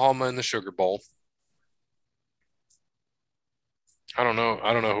to Oklahoma in the Sugar Bowl. I don't know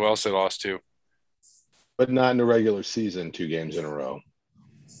who else they lost to. But not in the regular season, 2 games in a row.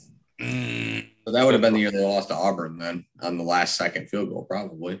 So that would have been the year they lost to Auburn then on the last second field goal,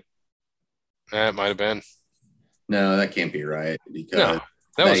 probably. That might have been. No, that can't be right because No,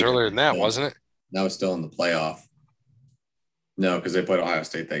 that was they- earlier than that, wasn't it? that was still in the playoff. No, because they played Ohio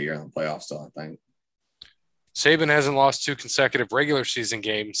State that year in the playoff still, I think. Saban hasn't lost 2 consecutive regular season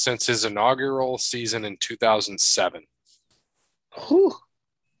games since his inaugural season in 2007. Whew.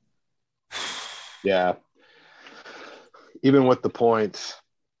 Yeah. Even with the points,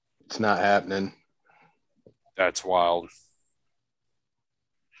 it's not happening. That's wild.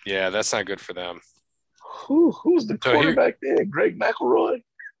 Yeah, that's not good for them. Who's the So here- quarterback there? Greg McElroy?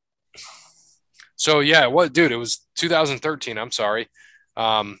 So yeah, what dude? It was 2013. I'm sorry.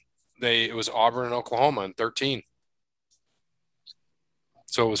 It was Auburn and Oklahoma in 13.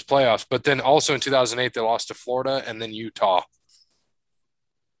 So it was playoffs. But then also in 2008 they lost to Florida and then Utah.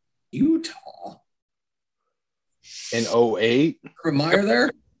 Utah. In 08? Urban Meyer there?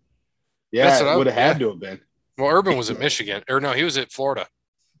 That's Yeah, what it I- would have had yeah. to have been. Well, Urban was at Michigan, or no, he was at Florida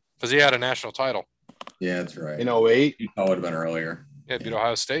because he had a national title. Yeah, that's right. In 08? Utah would have been earlier. Yeah, beat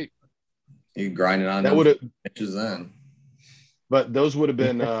Ohio State. He grinded on That them would have, pitches then. but those would have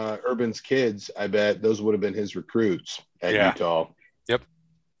been Urban's kids. I bet those would have been his recruits at Yeah. Utah. I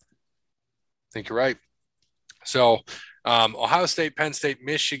think you're right. So Ohio State, Penn State,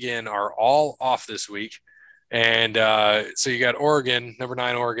 Michigan are all off this week. And so you got Oregon, number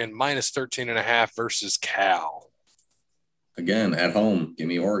 9 Oregon, minus 13.5 versus Cal. Again, at home. Give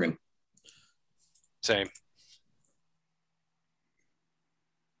me Oregon. Same.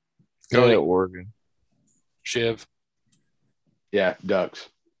 Yeah, Cody, Oregon. Shiv. Yeah, Ducks.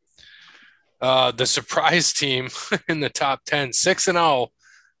 The surprise team in the top 10, 6-0,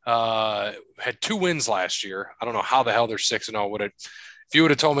 had 2 wins last year. I don't know how the hell they're 6-0. If you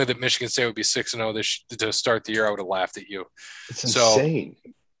would have told me that Michigan State would be 6-0 to start the year, I would have laughed at you. It's So- insane.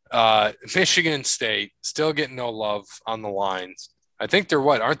 Michigan State still getting no love on the lines. I think they're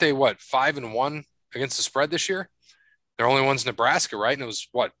aren't they 5-1 against the spread this year? They're only one's Nebraska, right? And it was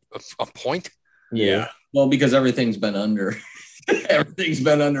a point? Yeah. Well, because everything's been under everything's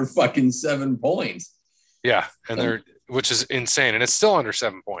been under fucking 7 points. Yeah. And which is insane. And it's still under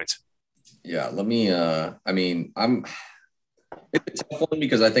 7 points. Yeah, let me it's a tough one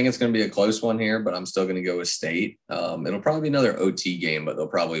because I think it's going to be a close one here, but I'm still going to go with State. It'll probably be another OT game, but they'll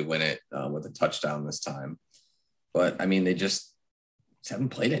probably win it with a touchdown this time. But I mean, they just haven't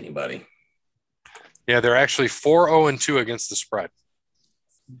played anybody. Yeah, they're actually 4-0-2 against the spread.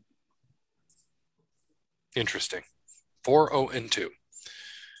 Interesting. 4-0-2.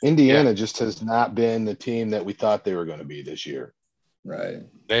 Indiana just has not been the team that we thought they were going to be this year. Right.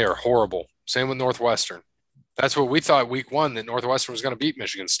 They are horrible. Same with Northwestern. That's what we thought week 1, that Northwestern was going to beat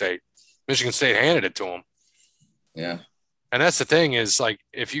Michigan State. Michigan State handed it to them. Yeah. And that's the thing is, like,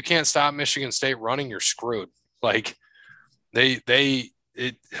 if you can't stop Michigan State running, you're screwed. Like, they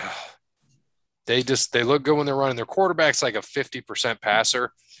look good when they're running. Their quarterback's like a 50%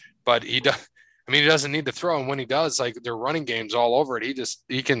 passer, but he doesn't need to throw. And when he does, like, their running game's all over it.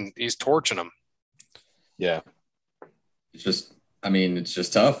 He's torching them. Yeah. It's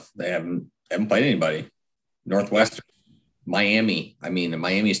just tough. They haven't played anybody. Northwestern, Miami.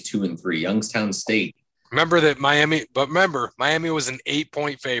 Miami's 2-3. Youngstown State. Remember Miami was an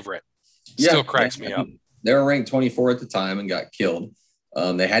 8-point favorite. Still cracks me up. They were ranked 24 at the time and got killed.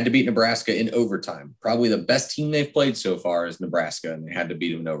 They had to beat Nebraska in overtime. Probably the best team they've played so far is Nebraska, and they had to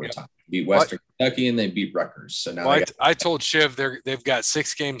beat them in overtime. Beat Western Kentucky, and they beat Rutgers. So now I told Shiv they've got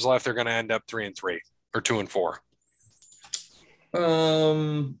 6 games left. They're going to end up 3-3 or 2-4.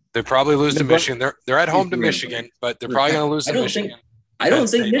 They probably lose to Michigan. They're at home to Michigan, but they're probably going to lose to Michigan. I don't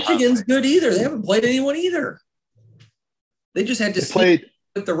think Michigan's good either. They haven't played anyone either. They just had to Played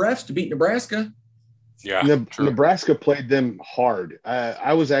with the refs to beat Nebraska. Yeah, Nebraska played them hard.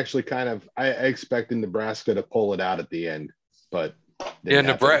 I was actually I expected Nebraska to pull it out at the end, but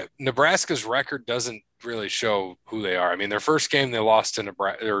Nebraska's record doesn't really show who they are. I mean, their first game they lost to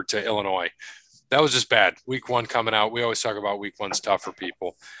Nebraska or to Illinois. That was just bad. Week 1 coming out. We always talk about week 1's tough for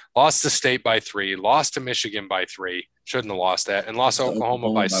people. Lost to State by 3, lost to Michigan by 3. Shouldn't have lost that. And lost to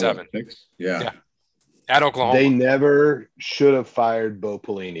Oklahoma by 7. Yeah. At Oklahoma. They never should have fired Bo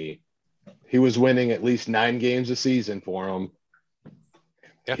Pelini. He was winning at least 9 games a season for him.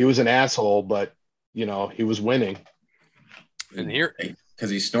 Yeah. He was an asshole, but, he was winning. And here, because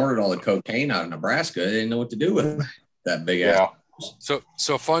he snorted all the cocaine out of Nebraska, they didn't know what to do with that big ass.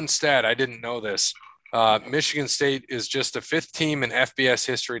 So fun stat. I didn't know this. Michigan State is just the 5th team in FBS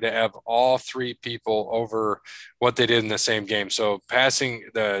history to have all 3 people over what they did in the same game. So passing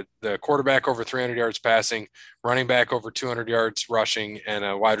the quarterback over 300 yards passing, running back over 200 yards rushing, and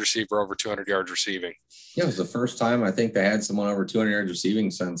a wide receiver over 200 yards receiving. Yeah, it was the first time I think they had someone over 200 yards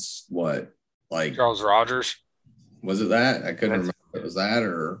receiving since what? Like Charles Rogers. Was it that? I couldn't remember if it was that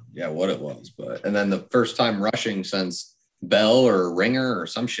or what it was. But and then the first time rushing since Bell or Ringer or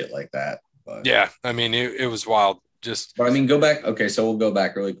some shit like that. But Yeah, I mean it was wild. But I mean, go back. Okay, so we'll go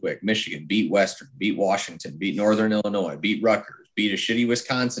back really quick. Michigan beat Western, beat Washington, beat Northern Illinois, beat Rutgers, beat a shitty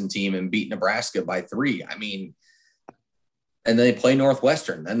Wisconsin team, and beat Nebraska by 3. I mean, and they play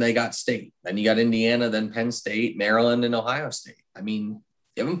Northwestern. Then they got State. Then you got Indiana, then Penn State, Maryland, and Ohio State. I mean,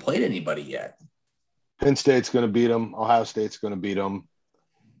 you haven't played anybody yet. Penn State's going to beat them. Ohio State's going to beat them.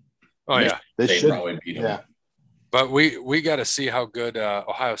 Oh, yeah. They should probably beat them. Yeah. But we got to see how good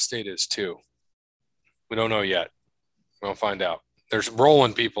Ohio State is, too. We don't know yet. We'll find out. There's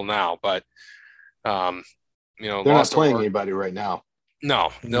rolling people now, but, they're not playing anybody right now. No,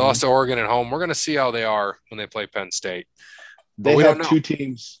 they lost to Oregon at home. We're going to see how they are when they play Penn State. They have 2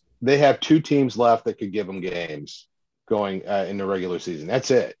 teams. They have 2 teams left that could give them games going in the regular season. That's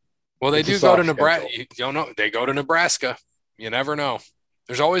it. Well, they do go to Nebraska. You don't know. They go to Nebraska. You never know.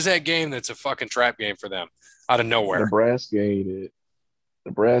 There's always that game that's a fucking trap game for them out of nowhere. Nebraska ain't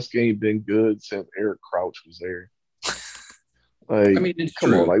been good since Eric Crouch was there. Like, I mean, it's come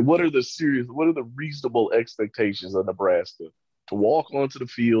true. On. Like, what are the reasonable expectations of Nebraska? To walk onto the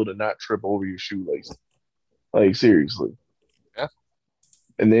field and not trip over your shoelaces. Like, seriously. Yeah.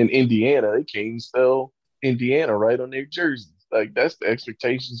 And then Indiana, they can't even spell Indiana right on their jerseys. Like, that's the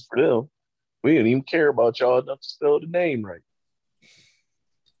expectations for them. We didn't even care about y'all enough to spell the name right.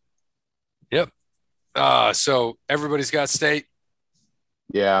 Yep. So everybody's got State?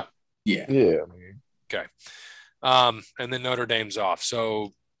 Yeah. Yeah. Yeah, man. Okay. And then Notre Dame's off.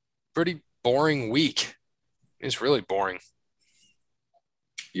 So pretty boring week. It's really boring.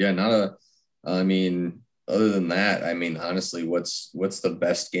 Yeah, other than that, I mean, honestly, what's the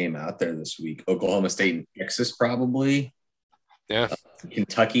best game out there this week? Oklahoma State and Texas, probably. Yeah.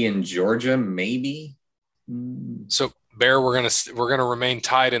 Kentucky and Georgia, maybe. So Bear, we're gonna remain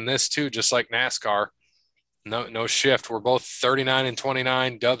tied in this too, just like NASCAR. No shift. We're both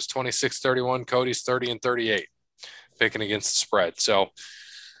 39-29. Dubs 26-31. Cody's 30-38. Picking against the spread. So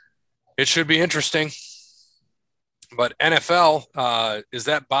it should be interesting. But NFL, is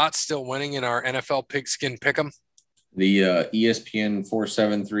that bot still winning in our NFL Pigskin Pick'em? The ESPN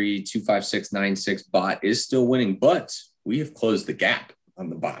 473-25696 bot is still winning, but we have closed the gap on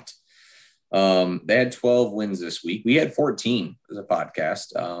the bot. They had 12 wins this week. We had 14 as a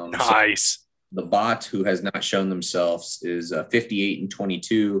podcast. Nice. So the bot, who has not shown themselves, is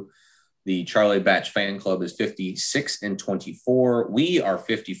 58-22. The Charlie Batch fan club is 56-24. We are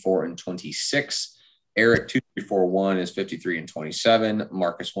 54-26. Eric 2341 is 53-27.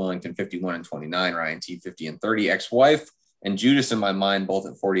 Marcus Wellington 51-29. Ryan T 50-30. Ex-wife and Judas in my mind both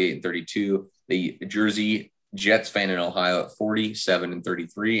at 48-32. The Jersey Jets fan in Ohio at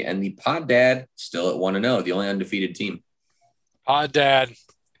 47-33, and the Pod Dad still at 1-0, the only undefeated team. Pod Dad,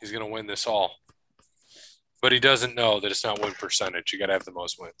 he's going to win this all, but he doesn't know that it's not win percentage. You got to have the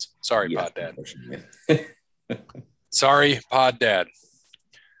most wins. Sorry, Pod Dad. Sorry, Pod Dad.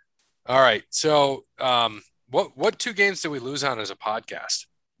 All right. So, what 2 games did we lose on as a podcast?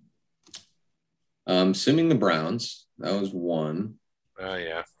 Assuming the Browns, that was 1. Oh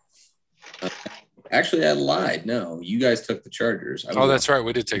yeah. Actually, I lied. No, you guys took the Chargers. That's right.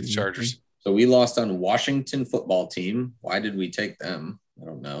 We did take the Chargers. So we lost on Washington football team. Why did we take them? I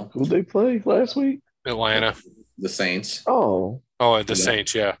don't know. Who they play last week? Atlanta. The Saints. Oh, the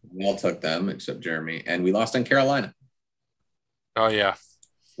Saints. Yeah. We all took them except Jeremy, and we lost on Carolina. Oh yeah.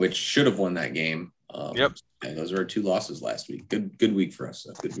 Which should have won that game. Yep. And those were our 2 losses last week. Good week for us.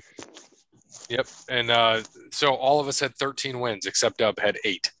 Good week. Yep. And so all of us had 13 wins except Dub had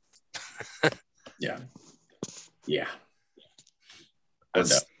 8. Yeah.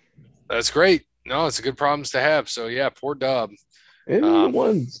 That's great. No, it's a good problems to have. So yeah, poor Dub. And the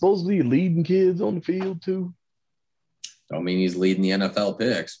one supposed to be leading kids on the field too. Don't mean he's leading the NFL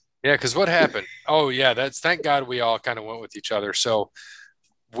picks. Yeah, because what happened? Oh yeah, thank God we all kind of went with each other. So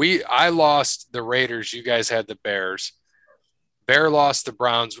I lost the Raiders. You guys had the Bears. Bear lost the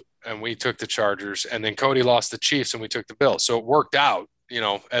Browns, and we took the Chargers. And then Cody lost the Chiefs, and we took the Bills. So it worked out,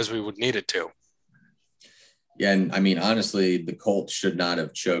 as we would need it to. Yeah, and I mean, honestly, the Colts should not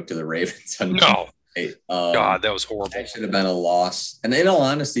have choked to the Ravens. No. God, that was horrible. That should have been a loss. And in all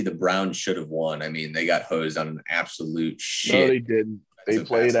honesty, the Browns should have won. I mean, they got hosed on an absolute shit. No, they didn't. They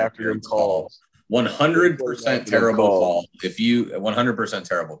played after them calls. 100% terrible call. 100%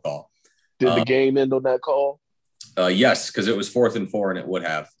 terrible call. Did the game end on that call? Yes, because it was 4th and 4, and it would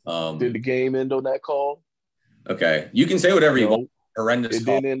have. Did the game end on that call? Okay, you can say whatever you want. Horrendous. It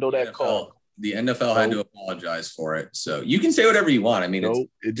didn't end on that call. The NFL had to apologize for it. So you can say whatever you want. I mean, no,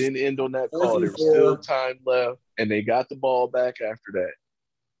 it didn't end on that Fourth call. and There was four. still time left, and they got the ball back after that.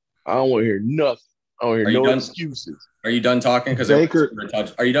 I don't want to hear nothing. I don't Are hear you no done? excuses. Are you done talking? Because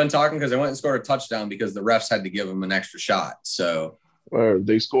Are you done talking? Because they went and scored a touchdown because the refs had to give them an extra shot. So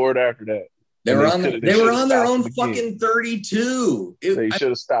They scored after that. they were on their own again. fucking 32. They should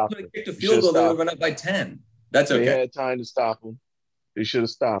have stopped them. them. Kicked a field goal, they would have been up by 10. That's okay. They had time to stop them. They should have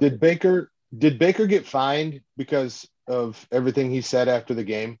stopped. Did Baker get fined because of everything he said after the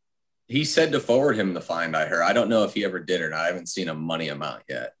game? He said to forward him the fine, I heard. I don't know if he ever did or not. I haven't seen a money amount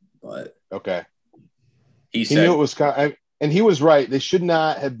yet, but okay. He knew it was and he was right. They should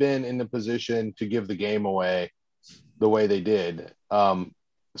not have been in the position to give the game away the way they did.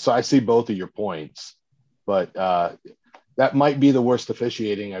 So I see both of your points, but that might be the worst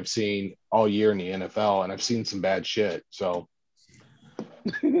officiating I've seen all year in the NFL, and I've seen some bad shit. So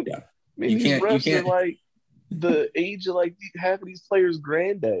yeah, I mean, these refs are like the age of like half of these players'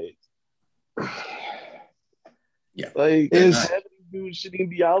 granddads. Yeah, like half of these dudes shouldn't even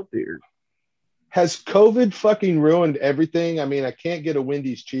be out there. Has COVID fucking ruined everything? I mean, I can't get a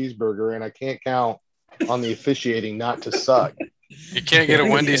Wendy's cheeseburger, and I can't count on the officiating not to suck. You can't get a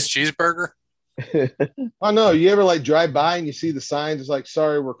Wendy's cheeseburger? Oh, no. You ever like drive by and you see the signs? It's like,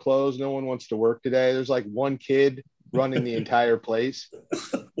 sorry, we're closed. No one wants to work today. There's like one kid running the entire place.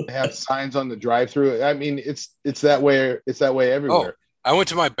 They have signs on the drive-through. I mean, it's that way. It's that way everywhere. I went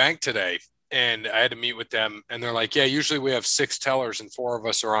to my bank today and I had to meet with them, and they're like, yeah, usually we have 6 tellers and 4 of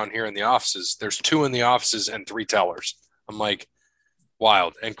us are on here in the offices. There's 2 in the offices and 3 tellers. I'm like,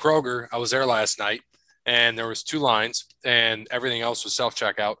 wild. And Kroger, I was there last night, and there was 2 lines and everything else was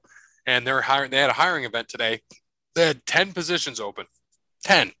self-checkout. And they had a hiring event today. They had 10 positions open.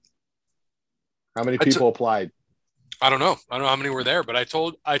 10. How many people applied? I don't know. I don't know how many were there, but I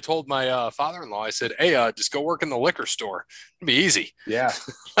told my father-in-law, I said, hey, just go work in the liquor store. It'd be easy. Yeah.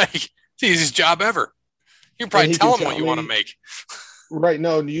 Like, it's the easiest job ever. You can probably tell him what you want to make. Right.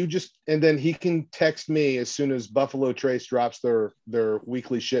 No, and then he can text me as soon as Buffalo Trace drops their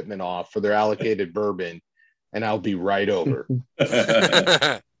weekly shipment off for their allocated bourbon, and I'll be right over.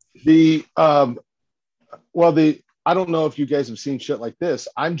 I don't know if you guys have seen shit like this.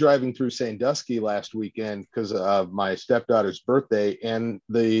 I'm driving through Sandusky last weekend because of my stepdaughter's birthday, and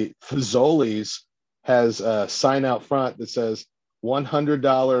the Fazoli's has a sign out front that says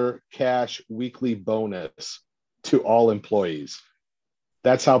 $100 cash weekly bonus to all employees.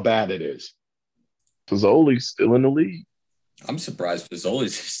 That's how bad it is. Fazoli's still in the league. I'm surprised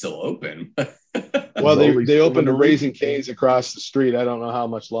Fazoli's is still open. Well, they opened a Raising Cane's across the street. I don't know how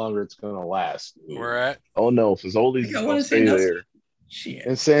much longer it's going to last. We're at? Oh, no. Fazoli's is going to stay there. Shit.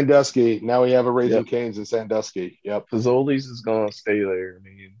 In Sandusky. Now we have a Raising Cane's in Sandusky. Yep. Fazoli's is going to stay there. I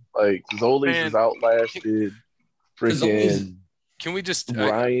mean, like, Fazoli's is outlasted. Freaking. Can we just.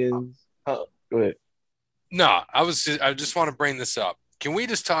 Ryan's. Go ahead. No, I just want to bring this up. Can we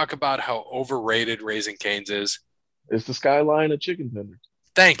just talk about how overrated Raising Cane's is? It's the skyline of chicken tenders.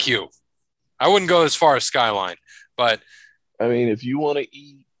 Thank you. I wouldn't go as far as Skyline, but I mean, if you want to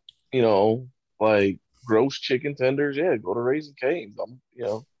eat, like gross chicken tenders, yeah, go to Raising Cane's.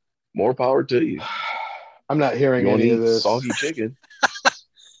 More power to you. I'm not hearing any of this. Soggy chicken.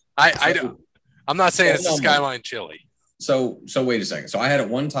 I'm not saying it's a Skyline chili. So wait a second. So I had it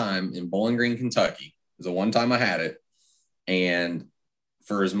one time in Bowling Green, Kentucky. It was the one time I had it, and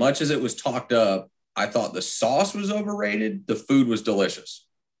for as much as it was talked up, I thought the sauce was overrated. The food was delicious.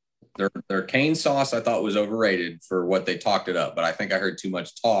 Their cane sauce I thought was overrated for what they talked it up, but I think I heard too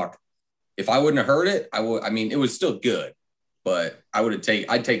much talk. If I wouldn't have heard it, it was still good, but I'd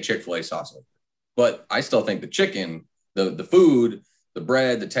take Chick-fil-A sauce over. But I still think the chicken, the food, the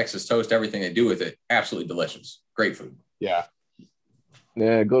bread, the Texas toast, everything they do with it, absolutely delicious. Great food. Yeah.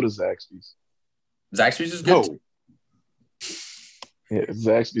 Yeah, go to Zaxby's. Zaxby's is good. Yeah,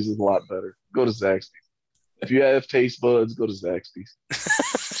 Zaxby's is a lot better. Go to Zaxby's. If you have taste buds, go to Zaxby's.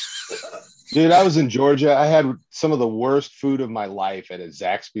 Dude, I was in Georgia. I had some of the worst food of my life at a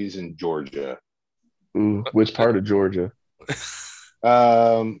Zaxby's in Georgia. Ooh, which part of Georgia?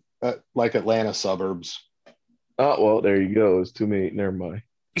 Like Atlanta suburbs. Oh, well, there you go. It's too many. Never mind.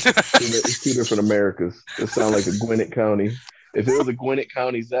 It's 2 different Americas. It sounds like a Gwinnett County. If it was a Gwinnett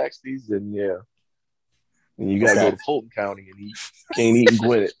County Zaxby's, then yeah. And you got to go to Fulton County and eat. Can't eat in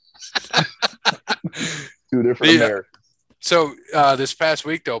Gwinnett. 2 different Americas. So this past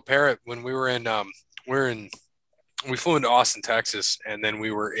week, though, Parrot, when we were in we flew into Austin, Texas, and then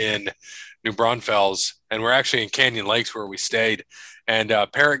we were in New Braunfels, and we're actually in Canyon Lakes where we stayed. And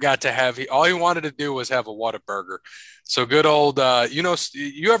Parrot got to have all he wanted to do was have a Whataburger. So good old,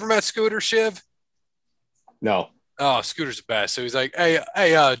 you ever met Scooter, Shiv? No. Oh, Scooter's the best. So he's like, hey,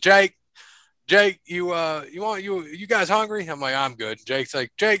 Jake, you guys hungry? I'm like, I'm good. Jake's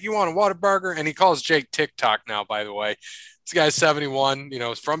like, Jake, you want a Whataburger? And he calls Jake TikTok now, by the way. This guy's 71,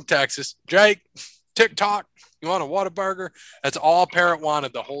 from Texas. Jake, TikTok, you want a Whataburger? That's all Parrot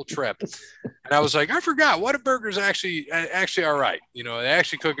wanted the whole trip. And I was like, I forgot. Whataburger's actually all right. They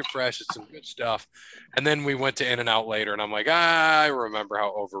actually cook it fresh. It's some good stuff. And then we went to In-N-Out later, and I'm like, I remember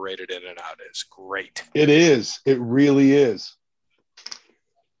how overrated In-N-Out is. Great. It is. It really is.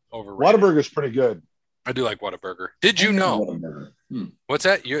 Overrated. Whataburger's pretty good. I do like Whataburger. Did you know? What's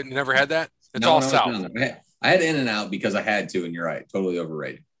that? You never had that? It's all south. I had In-N-Out because I had to, and you're right. Totally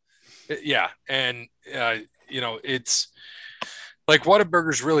overrated. Yeah. And, it's like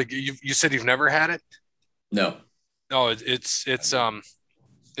Whataburger's really good. You said you've never had it? No. No, it's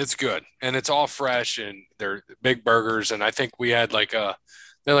good. And it's all fresh, and they're big burgers. And I think we had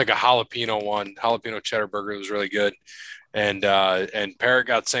they're like a jalapeno cheddar burger. It was really good. And Parrot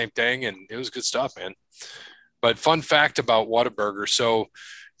got the same thing, and it was good stuff, man. But fun fact about Whataburger. So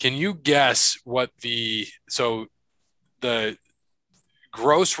can you guess what the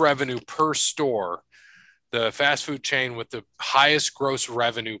gross revenue per store, the fast food chain with the highest gross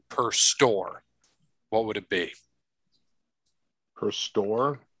revenue per store, what would it be? Per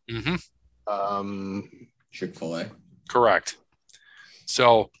store? Mm-hmm. Chick-fil-A. Correct.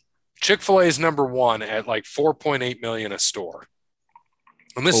 So Chick-fil-A is number one at like 4.8 million a store.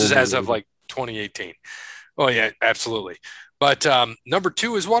 And this is as of like 2018. Oh yeah, absolutely. But number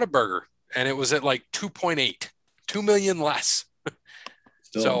two is Whataburger, and it was at like 2 million less.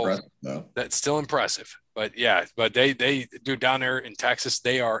 Still impressive, though. That's still impressive. But yeah, they do down there in Texas,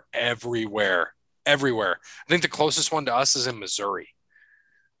 they are everywhere. Everywhere. I think the closest one to us is in Missouri.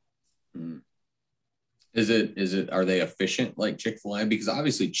 Are they efficient like Chick-fil-A? Because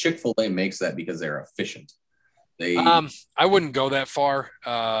obviously Chick-fil-A makes that because they're efficient. I wouldn't go that far.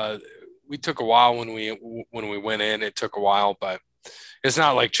 We took a while when we went in. It took a while, but it's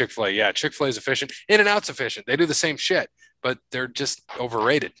not like Chick-fil-A. Yeah, Chick-fil-A is efficient. In-N-Out's efficient. They do the same shit, but they're just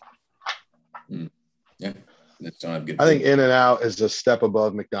overrated. Yeah. Don't have good I think In-N-Out is a step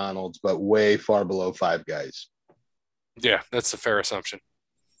above McDonald's, but way far below Five Guys. Yeah, that's a fair assumption.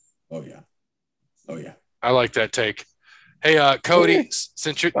 Oh yeah. I like that take. Hey, Cody,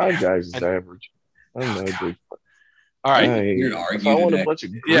 since you're Five Guys is average. I'm not big. All right. You're gonna argue I want today. a bunch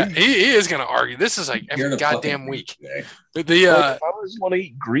of grease. Yeah, he is going to argue. This is like every goddamn week. The I just want to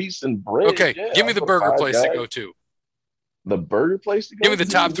eat grease and bread. okay, yeah, give me the burger place Guys. to go to. The burger place to go. Give me the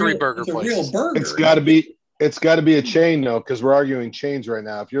to? top three burger It's a places. real burger. It's got to be a chain though, because we're arguing chains right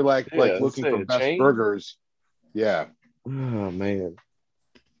now. If you're like Yeah, looking let's for say a best chain. burgers, yeah. Oh man.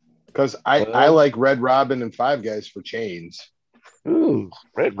 Because I like Red Robin and Five Guys for chains. Ooh,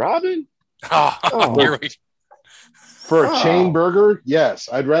 Red Robin. Oh, here we For a Oh. chain burger, yes.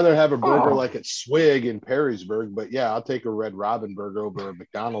 I'd rather have a burger Oh. like at Swig in Perrysburg, but yeah, I'll take a Red Robin burger over a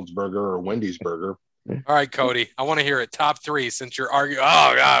McDonald's burger or a Wendy's burger. All right, Cody. I want to hear it. Top three since you're arguing.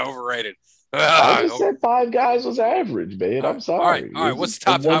 Oh God, overrated. I just said Five Guys was average, man. I'm sorry. All right. What's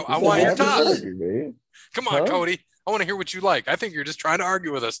the top? I want your top. Man. Come on, Huh? Cody. I want to hear what you like. I think you're just trying to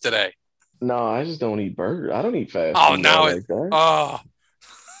argue with us today. No, I just don't eat burgers. I don't eat fast Oh, food now like that. Oh,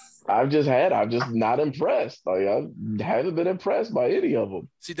 I'm just not impressed. Like I haven't been impressed by any of them.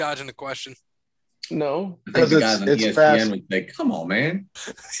 is he dodging the question? No, I think the guys on it's ESPN fast. would say, "Come on, man."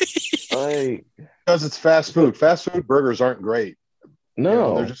 like Because it's fast food. Fast food burgers aren't great.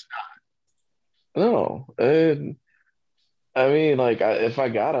 no, They're just no. And I mean, like if I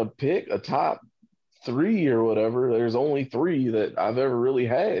gotta pick a top three or whatever, there's only three that I've ever really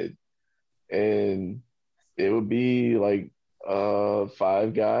had, and it would be like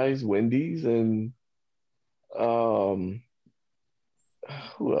Five Guys, Wendy's, and who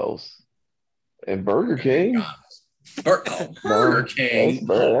else? And Burger King. Burger King.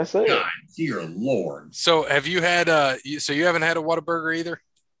 That's it. God, dear Lord. So have you had so you haven't had a Whataburger either?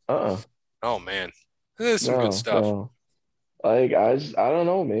 Oh man. This is some good stuff. No. Like I don't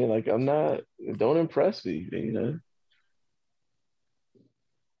know, man. Like don't impress me, you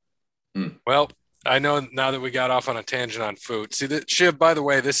know. Well, I know now that we got off on a tangent on food. See, Shiv, by the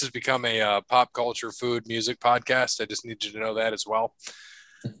way, this has become a pop culture, food, music podcast. I just need you to know that as well.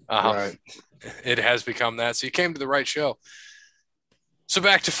 right. It has become that. So you came to the right show. So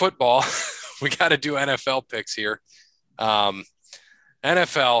back to football. We got to do NFL picks here.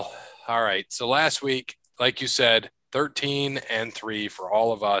 NFL. All right. So last week, like you said, 13-3 for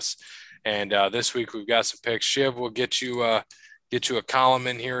all of us. And this week we've got some picks. Shiv will get you a column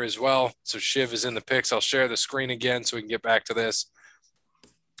in here as well. So Shiv is in the picks. I'll share the screen again so we can get back to this.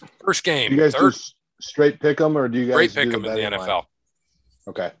 First game. You guys do straight pick 'em, or do you guys straight pick do 'em in the NFL? line?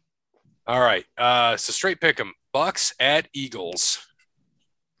 Okay. All right. So straight pick 'em. Bucks at Eagles.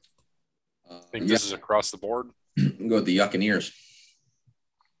 I think this is across the board. Go with the Yuccaneers.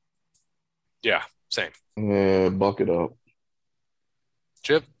 Yeah, same. Buck it up.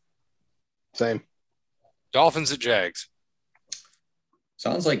 Chip? Same. Dolphins at Jags.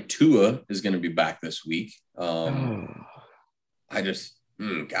 Sounds like Tua is going to be back this week. I just,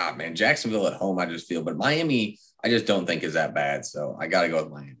 God, man, Jacksonville at home, I just feel. But Miami, I just don't think is that bad. So I got to go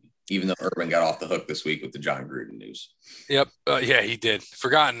with Miami, even though Urban got off the hook this week with the John Gruden news. Yep. Yeah, he did.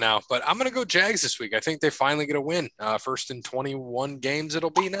 Forgotten now. But I'm going to go Jags this week. I think they finally get a win. First in 21 games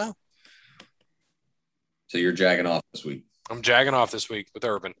it'll be now. So you're jagging off this week. I'm jagging off this week with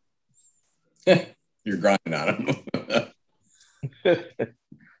Urban. You're grinding on him.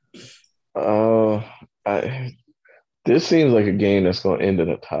 This seems like a game that's going to end in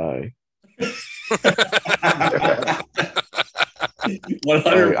a tie.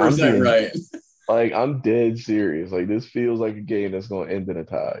 100% right. Like, I'm dead serious. Like, this feels like a game that's going to end in a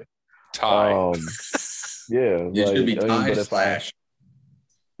tie. Yeah. It should be tie /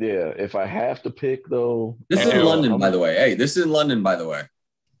 Yeah, if I have to pick, though. This is in London, by the way. Hey, this is in London, by the way.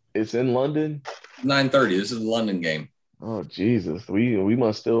 It's in London? 9:30. This is a London game. Oh, Jesus. We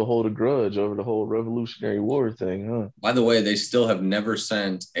must still hold a grudge over the whole Revolutionary War thing, huh? By the way, they still have never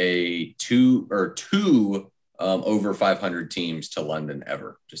sent two over 500 teams to London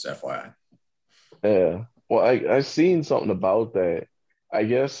ever. Just FYI. Yeah. Well, I seen something about that. I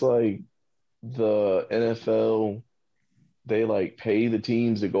guess, like, the NFL, they, like, pay the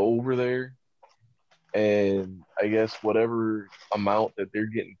teams to go over there. And I guess whatever amount that they're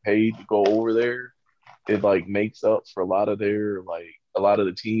getting paid to go over there, it like makes up for a lot of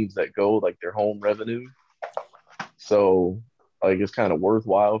the teams that go, like, their home revenue. So like it's kind of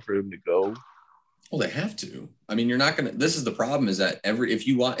worthwhile for them to go. Well, they have to. I mean, you're not gonna. This is the problem: is that if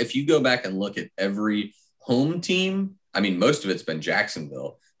you go back and look at every home team, I mean, most of it's been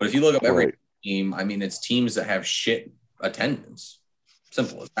Jacksonville. But if you look up every team, I mean, it's teams that have shit attendance.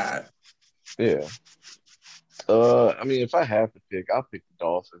 Simple as that. Yeah. I mean, if I have to pick, I'll pick the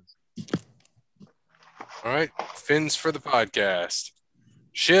Dolphins. All right. Fins for the podcast.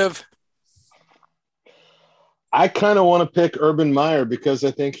 Shiv. I kind of want to pick Urban Meyer because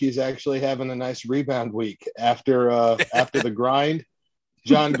I think he's actually having a nice rebound week after the grind.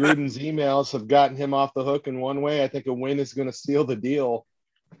 John Gruden's emails have gotten him off the hook in one way. I think a win is going to seal the deal.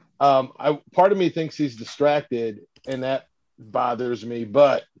 Part of me thinks he's distracted, and that bothers me.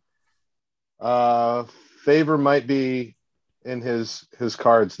 But favor might be in his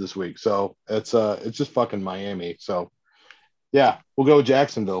cards this week, so it's just fucking Miami. So yeah, we'll go with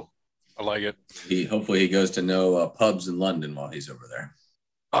Jacksonville. I like it. Hopefully he goes to no pubs in London while he's over there.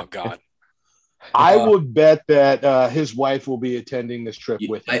 Oh God. I would bet that his wife will be attending this trip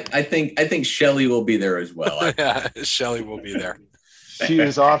with him. I think Shelly will be there as well. Yeah, Shelly will be there. She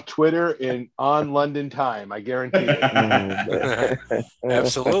is off Twitter and on London time. I guarantee it.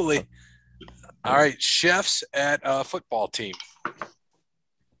 Absolutely. All right, chefs at football team.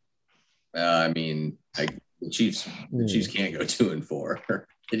 I mean, the Chiefs can't go 2-4.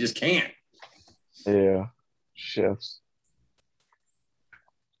 They just can't. Yeah, chefs.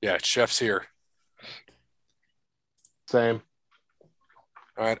 Yeah, chefs here. Same.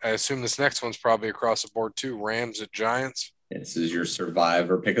 All right, I assume this next one's probably across the board too. Rams at Giants. This is your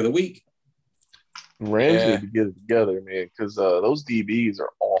survivor pick of the week. Rams need to get it together, man, because those DBs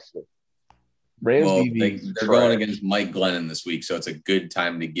are awful. Rams DBs they're going against Mike Glennon this week, so it's a good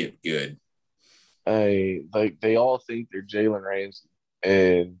time to get good. They all think they're Jalen Ramsey,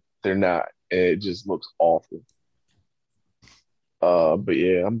 and they're not. And it just looks awful. But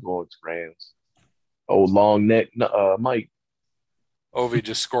yeah, I'm going to Rams. Oh, long neck, Mike. Ovi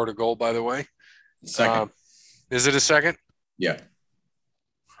just scored a goal, by the way. Second. Is it a second? Yeah.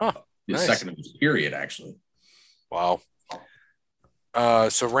 Huh. Nice. Second of his period, actually. Wow.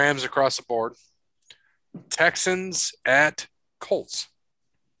 So Rams across the board. Texans at Colts.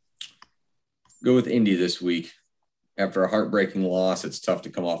 Go with Indy this week. After a heartbreaking loss, it's tough to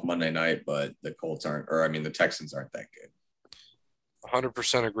come off Monday night, but the Texans aren't that good.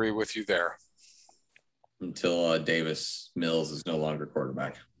 100% agree with you there. Until Davis Mills is no longer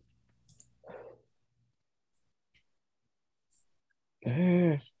quarterback. I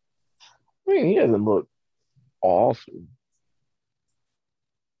mean, he hasn't looked awful.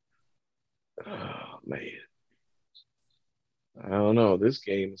 man. I don't know. This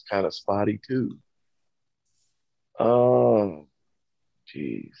game is kind of spotty too. Oh,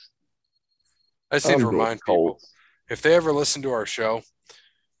 jeez. I just need to I'm going remind people, Colts. if they ever listen to our show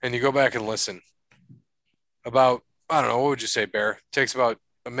and you go back and listen, about, I don't know, what would you say, Bear? It takes about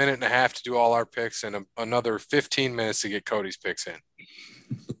a minute and a half to do all our picks and another 15 minutes to get Cody's picks in.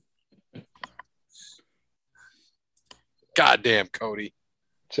 Goddamn, Cody.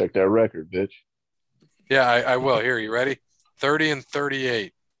 Check that record, bitch. Yeah, I will. Here, you ready? 30 and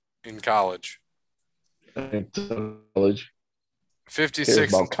 38 in college. College.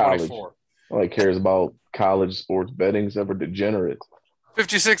 56 and 24. Nobody cares about college sports betting except for degenerates.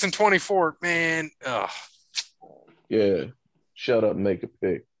 56 and 24, man. Ugh. Yeah. Shut up and make a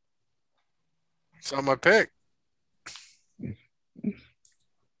pick. It's on my pick.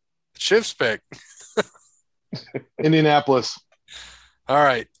 Shiv's pick. Indianapolis. All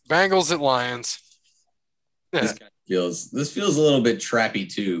right. Bengals at Lions. This feels a little bit trappy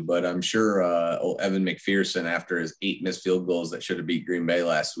too, but I'm sure old Evan McPherson, after his 8 missed field goals that should have beat Green Bay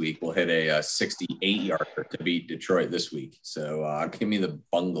last week, will hit a 68-yarder to beat Detroit this week. So give me the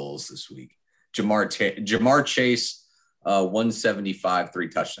Bungles this week. Jamar Chase, 175, 3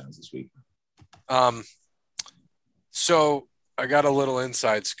 touchdowns this week. So I got a little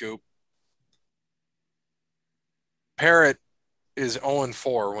inside scoop. Parrott is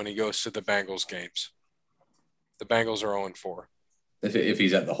 0-4 when he goes to the Bengals games. The Bengals are 0-4. If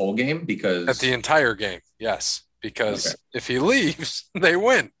he's at the whole game, because at the entire game, yes. Because if he leaves, they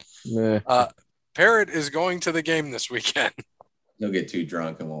win. Nah. Parrott is going to the game this weekend. He'll get too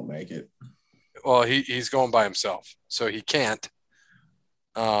drunk and won't make it. Well, he's going by himself, so he can't.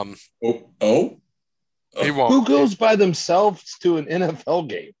 He won't. Who goes by themselves to an NFL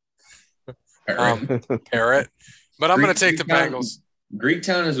game? Parrott. But I'm going to take the Bengals.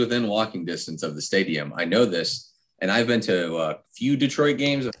 Greektown is within walking distance of the stadium. I know this, and I've been to a few Detroit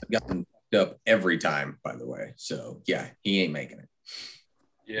games. I've gotten up every time, by the way. So, yeah, he ain't making it.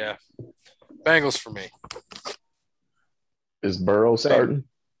 Yeah. Bengals for me. Is Burrow starting?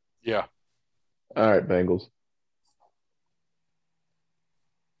 Yeah. All right, Bengals.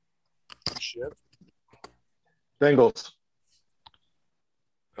 Shit. Bengals.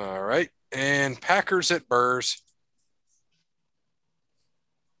 All right. And Packers at Burrs.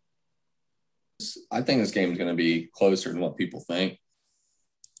 I think this game is going to be closer than what people think.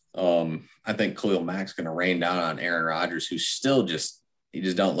 I think Khalil Mack's going to rain down on Aaron Rodgers, who's still just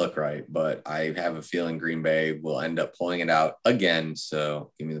don't look right. But I have a feeling Green Bay will end up pulling it out again.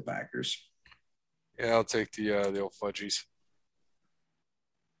 So give me the Packers. Yeah, I'll take the old fudgies.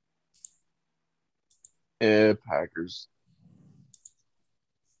 Yeah, Packers.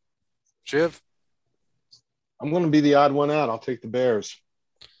 Shiv? I'm going to be the odd one out. I'll take the Bears.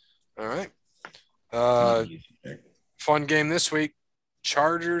 All right. Fun game this week.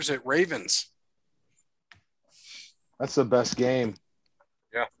 Chargers at Ravens. That's the best game.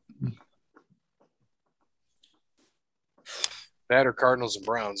 Yeah. That or Cardinals and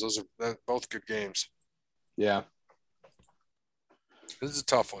Browns. Those are both good games. Yeah. This is a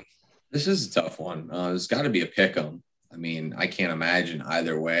tough one. This is a tough one. There's got to be a pick 'em. I mean, I can't imagine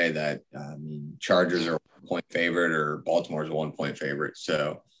either way that Chargers are 1-point favorite or Baltimore's a 1-point favorite.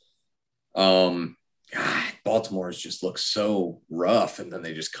 So, Baltimore's just looks so rough, and then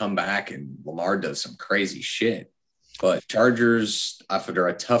they just come back and Lamar does some crazy shit. But Chargers, after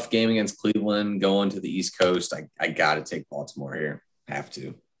a tough game against Cleveland, going to the East Coast, I got to take Baltimore here. Have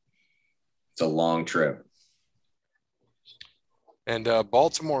to. It's a long trip. And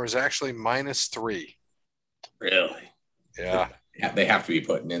Baltimore is actually -3. Really? Yeah. They have to be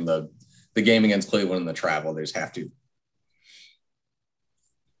putting in the game against Cleveland and the travel. They just have to.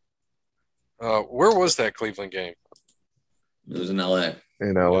 Where was that Cleveland game? It was in LA.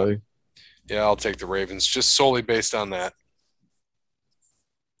 In LA. Yeah, I'll take the Ravens just solely based on that.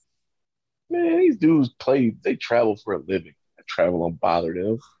 Man, these dudes they travel for a living. That travel don't bother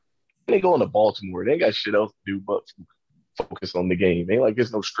them. They go into Baltimore. They ain't got shit else to do but focus on the game. Ain't like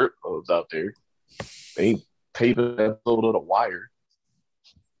there's no strip clubs out there. They ain't taping that load of the wire.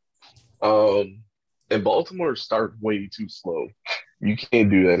 And Baltimore start way too slow. You can't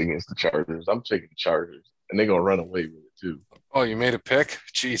do that against the Chargers. I'm taking the Chargers, and they're gonna run away with it too. Oh, you made a pick?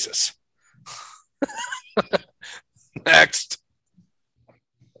 Jesus. Next.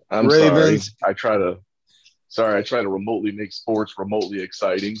 I'm Ravens. sorry. I try to remotely make sports remotely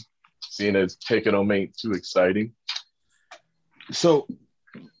exciting, seeing as taking them ain't too exciting. So,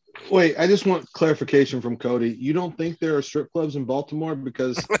 wait, I just want clarification from Cody. You don't think there are strip clubs in Baltimore?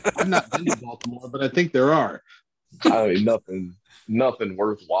 Because I've not been to Baltimore, but I think there are. I mean, nothing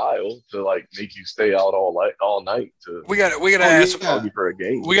worthwhile to like make you stay out all night to We got to ask. yeah. argue for a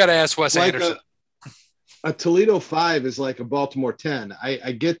game. We got to ask Wes Like Anderson. a Toledo 5 is like a Baltimore 10.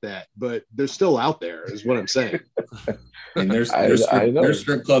 I get that, but they're still out there, is what I'm saying. And there's I know. there's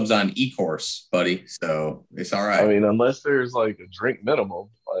strip clubs on e-course, buddy. So it's all right. I mean, unless there's like a drink minimum,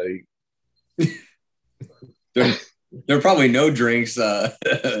 like there are probably no drinks,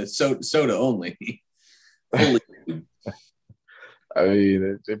 soda only. Fully. I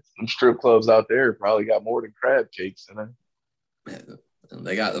mean, if some strip clubs out there probably got more than crab cakes in it.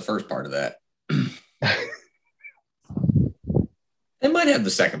 They got the first part of that. They might have the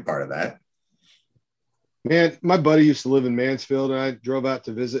second part of that. Man, my buddy used to live in Mansfield, and I drove out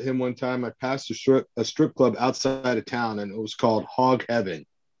to visit him one time. I passed a strip club outside of town, and it was called Hog Heaven.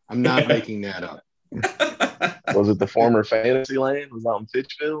 I'm not making that up. Was it the former Fantasyland? Was out in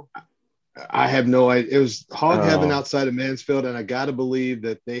Fitchville? I have no idea. It was Hog Oh. Heaven outside of Mansfield, and I got to believe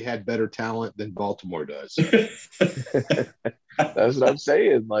that they had better talent than Baltimore does. That's what I'm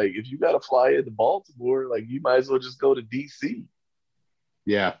saying. Like, if you got to fly into Baltimore, like you might as well just go to DC.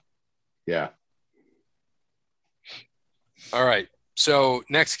 Yeah. Yeah. All right. So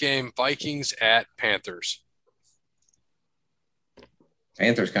next game, Vikings at Panthers.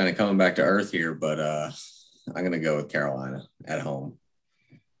 Panthers kind of coming back to earth here, but I'm going to go with Carolina at home.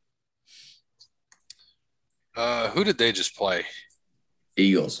 Who did they just play?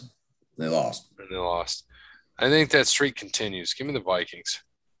 Eagles. They lost. And they lost. I think that streak continues. Give me the Vikings.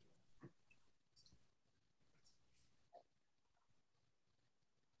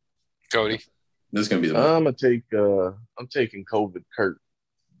 Cody. This is going to be the one. I'm taking COVID Kurt.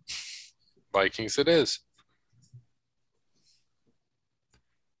 Vikings it is.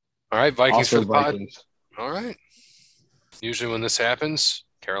 All right, Vikings Also for the pod. Vikings. All right. Usually when this happens,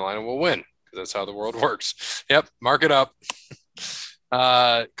 Carolina will win because that's how the world works. Yep, mark it up.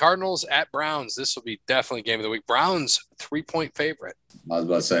 Cardinals at Browns. This will be definitely game of the week. Browns 3-point favorite. I was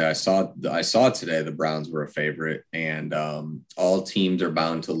about to say I saw today the Browns were a favorite, and all teams are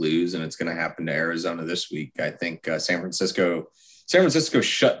bound to lose, and it's going to happen to Arizona this week. I think San Francisco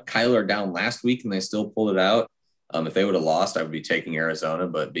shut Kyler down last week, and they still pulled it out. If they would have lost, I would be taking Arizona,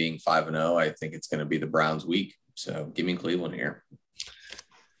 but being 5-0, I think it's going to be the Browns week. So give me Cleveland here.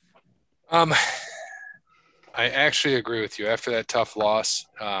 I actually agree with you. After that tough loss,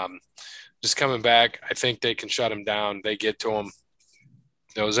 just coming back, I think they can shut them down. They get to them.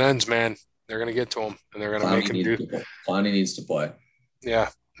 Those ends, man, they're going to get to them, and they're going to make them do. Clowney needs to play. Yeah,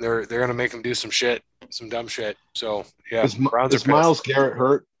 they're going to make them do some shit, some dumb shit. So yeah, Is Myles Garrett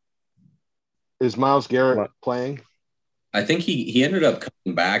hurt? Is Myles Garrett playing? I think he ended up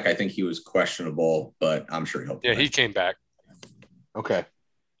coming back. I think he was questionable, but I'm sure he'll play. Yeah, he came back. Okay.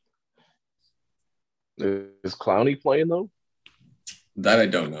 Is Clowney playing though? That I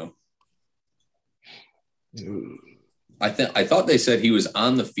don't know. I thought they said he was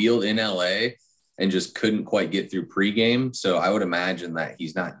on the field in LA and just couldn't quite get through pregame. So I would imagine that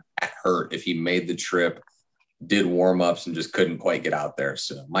he's not that hurt if he made the trip, did warm-ups, and just couldn't quite get out there.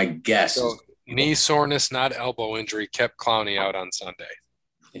 So my guess is knee soreness, not elbow injury, kept Clowney out on Sunday.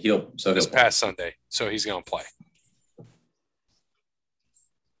 He'll past Sunday. So he's going to play.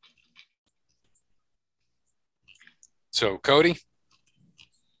 So Cody.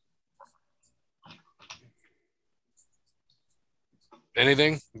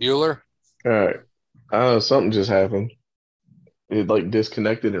 Anything? Bueller? All right. Something just happened. It like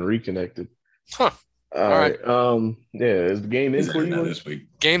disconnected and reconnected. Huh. All right. Yeah, is the game in Cleveland this week?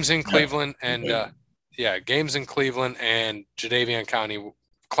 Games in Cleveland and games in Cleveland and Jadeveon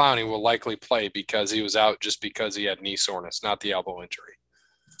Clowney will likely play because he was out just because he had knee soreness, not the elbow injury.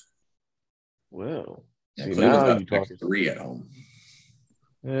 Well, Yeah, see, Cleveland's now got you talking 3 at home.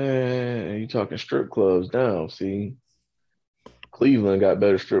 you talking strip clubs now. See, Cleveland got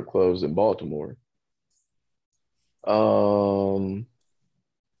better strip clubs than Baltimore.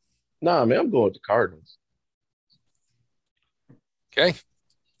 Nah, man, I'm going with the Cardinals. Okay.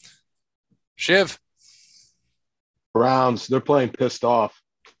 Shiv. Browns, they're playing pissed off.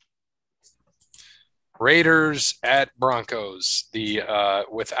 Raiders at Broncos. The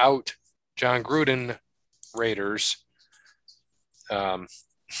without John Gruden Raiders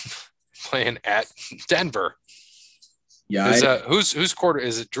playing at Denver. Yeah. Who's quarter?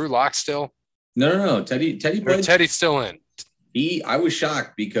 Is it Drew Lock still? No. Teddy Or played. Teddy's still in. I was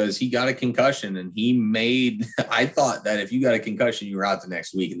shocked because he got a concussion and he made – I thought that if you got a concussion, you were out the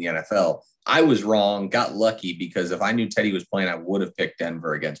next week in the NFL. I was wrong, got lucky because if I knew Teddy was playing, I would have picked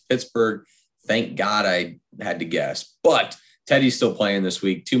Denver against Pittsburgh. Thank God I had to guess. But Teddy's still playing this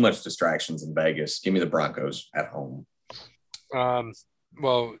week. Too much distractions in Vegas. Give me the Broncos at home.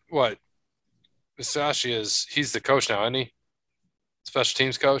 Well, what? Musashi he's the coach now, isn't he? Special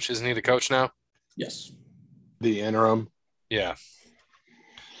teams coach. Isn't he the coach now? Yes. The interim. Yeah.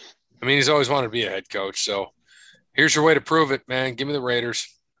 I mean, he's always wanted to be a head coach. So here's your way to prove it, man. Give me the Raiders.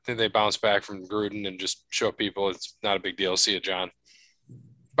 I think they bounce back from Gruden and just show people it's not a big deal. See you, John.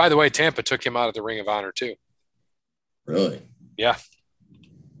 By the way, Tampa took him out of the Ring of Honor too. Really? Yeah.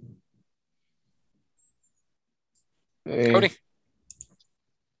 Man. Cody?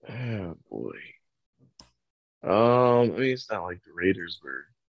 Oh, boy. I mean, it's not like the Raiders were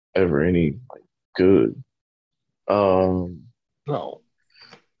ever any like good. No.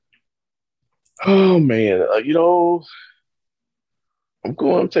 Oh man,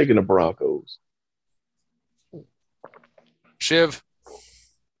 I'm taking the Broncos. Shiv?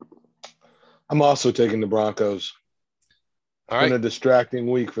 I'm also taking the Broncos. All It's been right. a distracting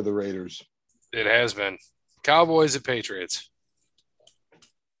week for the Raiders. It has been. Cowboys and Patriots.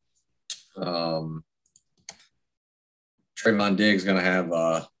 Trayvon Diggs going to have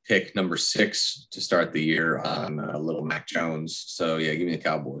pick number 6 to start the year on little Mac Jones. So, yeah, give me the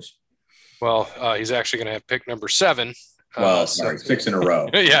Cowboys. Well, he's actually going to have pick number 7. Well, sorry, 6 in a row.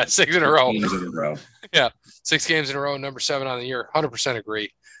 Yeah, 6 in a row. 6 games in a row. Yeah, 6 games in a row, number 7 on the year. 100%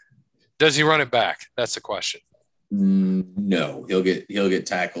 agree. Does he run it back? That's the question. No, he'll get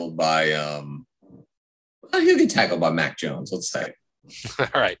tackled by Mac Jones. Let's say. All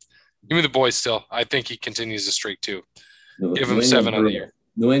right, give me the boys still. I think he continues the streak too. Give him New 7 on England the year.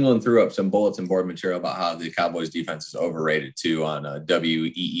 New England threw up some bulletin board material about how the Cowboys defense is overrated too on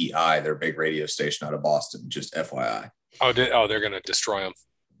WEEI, their big radio station out of Boston. Just FYI. Oh, they're going to destroy him.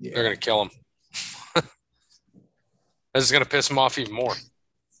 Yeah. They're going to kill him. This is going to piss him off even more.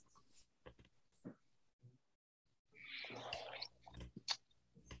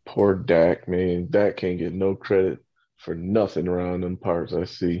 Poor Dak, man. Dak can't get no credit for nothing around them parts. I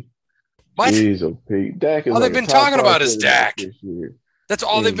see. What? Jeez, Pete. Dak is All like they've a been top talking 5 about is quarterback Dak. this year. That's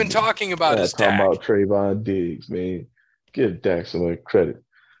all they've been talking about is Talking Dak. about Trayvon Diggs, man. Give Dak some like, credit.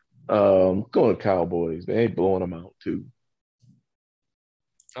 Going to Cowboys, man. They blowing them out too.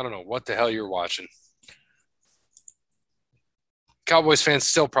 I don't know what the hell you're watching. Cowboys fans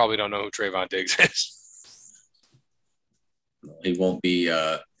still probably don't know who Trayvon Diggs is. He won't be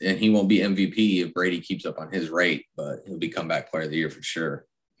MVP if Brady keeps up on his rate, but he'll be comeback player of the year for sure.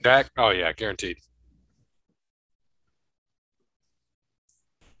 Dak? Oh, yeah, guaranteed.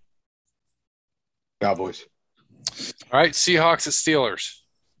 Cowboys. All right, Seahawks at Steelers.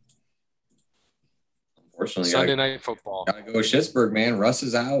 Unfortunately, Sunday Night Football. gotta go with Pittsburgh, man. Russ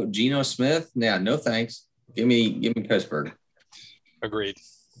is out. Geno Smith, yeah, no thanks. Give me Pittsburgh. Agreed.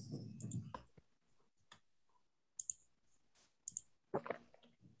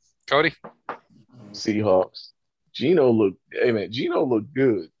 Cody? Seahawks. Geno looked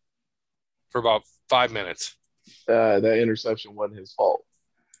good. For about 5 minutes. That interception wasn't his fault.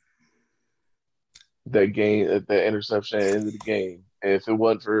 That interception at the end of the game. And if it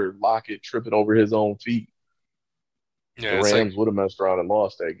wasn't for Lockett tripping over his own feet, Yeah, the Rams would have messed around and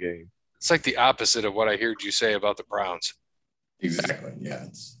lost that game. it's like the opposite of what I heard you say about the Browns. Exactly. Yeah.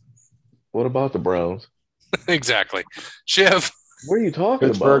 What about the Browns? Exactly. Shiv? What are you talking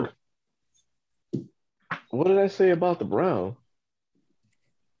Pittsburgh. about? What did I say about the Browns?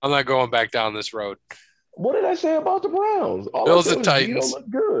 I'm not going back down this road. What did I say about the Browns? All Bills I said and was Geno Titans.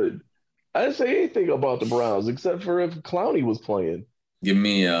 looked good. I didn't say anything about the Browns except for if Clowney was playing. Give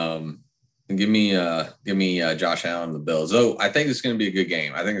me Josh Allen and the Bills. Oh, I think it's going to be a good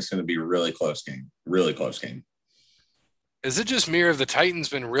game. I think it's going to be a really close game. Really close game. Is it just me or have the Titans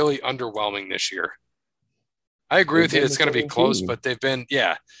been really underwhelming this year? I agree with you. They've It's been going to be the close, same team. but they've been,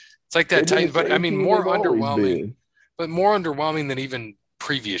 yeah. It's like that They've been Titans, the but I same mean, team more they've always underwhelming, been. than even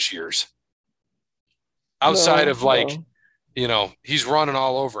previous years. Outside of he's running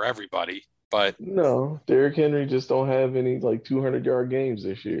all over everybody, but No, Derrick Henry just don't have any like 200-yard games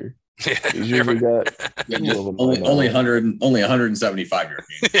this year. He's yeah, usually got Yeah, two just of them only right now. 175 yard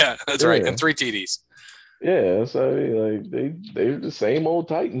game. yeah, that's right. Yeah. And 3 TDs. Yeah, so I mean, like they're the same old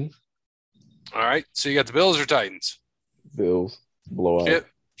Titans. All right. So you got the Bills or Titans? Bills blowout.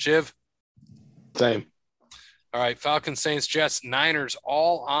 Shiv. Same. All right. Falcons, Saints, Jets, Niners,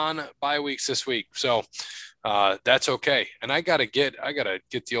 all on bye weeks this week. So that's okay. And I gotta get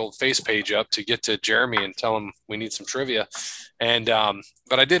the old face page up to get to Jeremy and tell him we need some trivia. And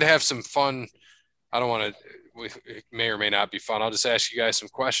but I did have some fun. I don't want to. It may or may not be fun. I'll just ask you guys some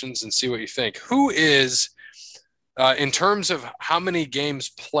questions and see what you think. Who is, in terms of how many games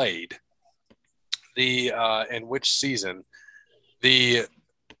played, and which season? The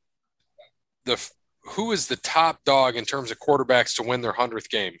who is the top dog in terms of quarterbacks to win their 100th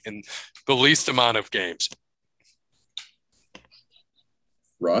game in the least amount of games?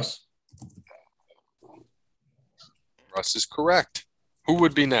 Russ. Russ is correct. Who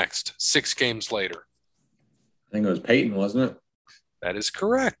would be next 6 games later? I think it was Peyton, wasn't it? That is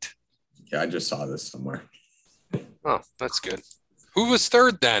correct. Yeah, I just saw this somewhere. Oh, that's good. Who was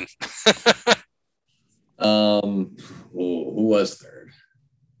third then? Who was third?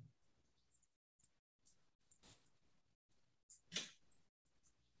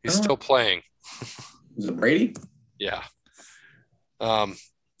 He's still playing. Was it Brady? Yeah. All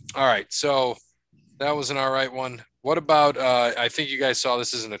right. So that was an all right one. What about, I think you guys saw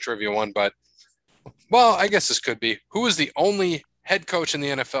this isn't a trivia one, but, well, I guess this could be. Who is the only head coach in the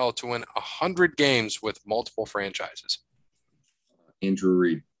NFL to win 100 games with multiple franchises? Andrew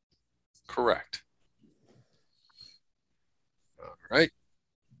Reid. Correct. All right.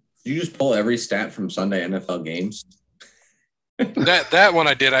 Did you just pull every stat from Sunday NFL games? That one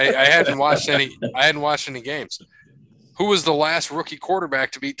I did. I hadn't watched any. I hadn't watched any games. Who was the last rookie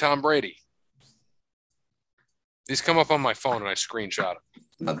quarterback to beat Tom Brady? These come up on my phone and I screenshot them.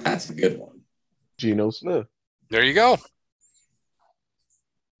 Now that's a good one. Geno Smith. There you go.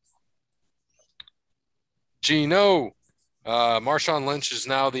 Geno. Marshawn Lynch is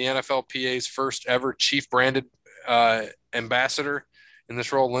now the NFLPA's first ever chief branded ambassador. In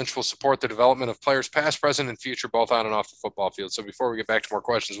this role, Lynch will support the development of players past, present, and future, both on and off the football field. So before we get back to more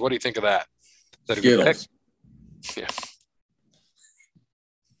questions, what do you think of that? Is that a good pick? Yeah.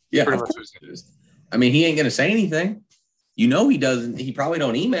 Yeah. Of course it is. I mean, he ain't going to say anything. You know he doesn't. He probably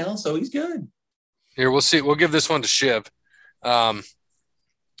don't email, so he's good. Here, we'll see. We'll give this one to Shiv. Who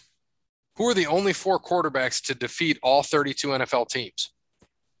are the only 4 quarterbacks to defeat all 32 NFL teams?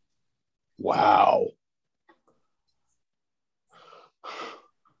 Wow.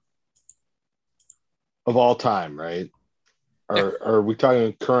 Of all time, right? Are we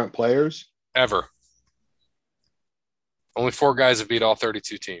talking current players? Ever. Only 4 guys have beat all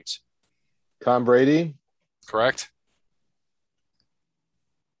 32 teams. Tom Brady? Correct?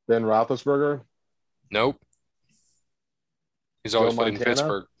 Ben Roethlisberger? Nope. He's always played in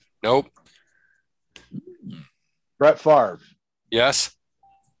Pittsburgh. Nope. Brett Favre? Yes.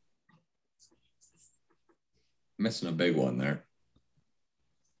 Missing a big one there.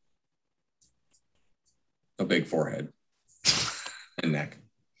 A big forehead and neck.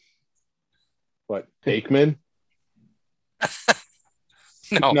 What? Aikman?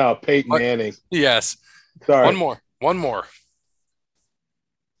 No. No, Peyton Manning. Yes. Sorry. One more.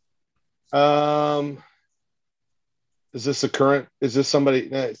 Is this somebody?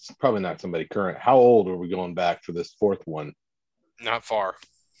 It's probably not somebody current. How old are we going back for this 4th one? Not far.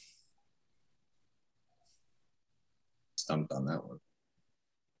 Stumped on that one.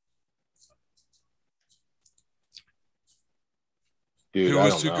 Dude, It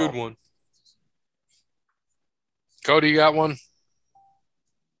was a good one. Cody, you got one?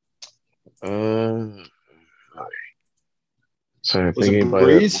 So I think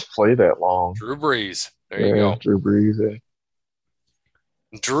anybody that play that long. Drew Brees. There you go. Drew Brees.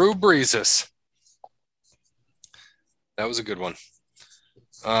 Yeah. Drew Breeses. That was a good one.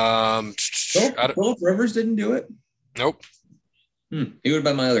 Philip Rivers didn't do it? Nope. He would have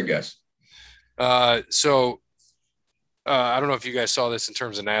been my other guess. I don't know if you guys saw this in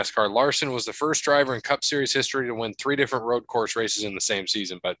terms of NASCAR. Larson was the first driver in Cup Series history to win 3 different road course races in the same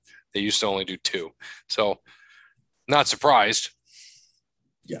season, but they used to only do 2. So not surprised.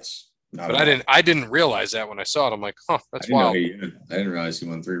 Yes. But I didn't realize that when I saw it. I'm like, that's wild. I didn't realize he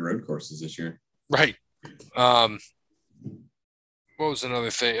won 3 road courses this year. Right. What was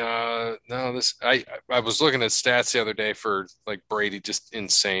another thing? I was looking at stats the other day for like Brady, just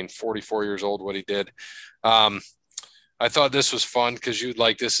insane. 44 years old, what he did. I thought this was fun because you'd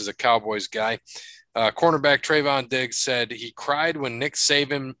like this as a Cowboys guy. Cornerback Trayvon Diggs said he cried when Nick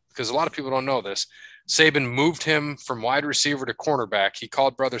Saban, because a lot of people don't know this, Saban moved him from wide receiver to cornerback. He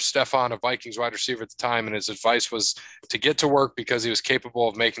called brother Stefan a Vikings wide receiver at the time, and his advice was to get to work because he was capable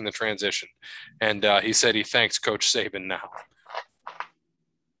of making the transition. And he said he thanks Coach Saban now.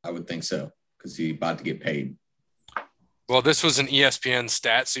 I would think so because he's about to get paid. Well, this was an ESPN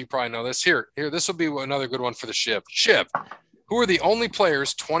stat, so you probably know this. Here, this will be another good one for the Shiv. Shiv, who are the only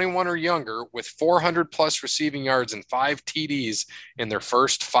players 21 or younger with 400-plus receiving yards and 5 TDs in their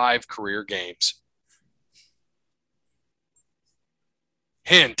first 5 career games?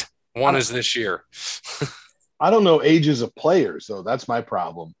 Hint, one is this year. I don't know ages of players, though. That's my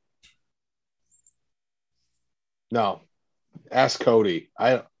problem. No. Ask Cody.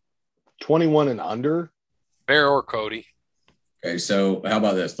 21 and under? Bear or Cody? Okay, so how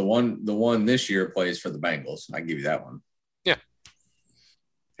about this? The one this year plays for the Bengals. I give you that one. Yeah.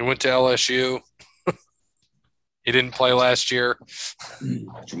 He went to LSU. He didn't play last year.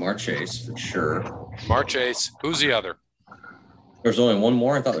 Ja'Marr Chase for sure. Ja'Marr Chase. Who's the other? There's only one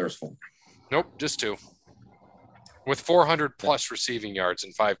more. I thought there was 4. Nope, just 2. With 400 plus receiving yards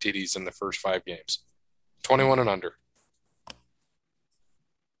and 5 TDs in the first 5 games. 21 and under.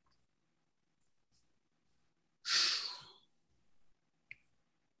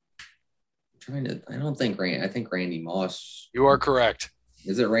 I don't think I think Randy Moss. You are correct.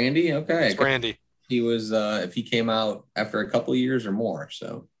 Is it Randy? Okay. It's Randy. He was if he came out after a couple of years or more.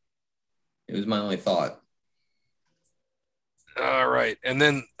 So it was my only thought. All right. And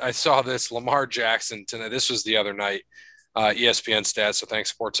then I saw this Lamar Jackson tonight. This was the other night. ESPN stats. So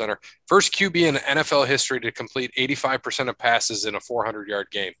thanks, SportsCenter. First QB in NFL history to complete 85% of passes in a 400-yard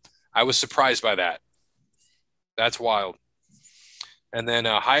game. I was surprised by that. That's wild. And then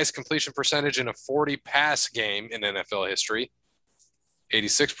highest completion percentage in a 40-pass game in NFL history,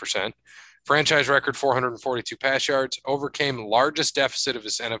 86%. Franchise record 442 pass yards. Overcame largest deficit of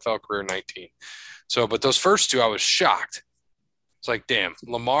his NFL career, 19. So, but those first 2, I was shocked. It's like, damn,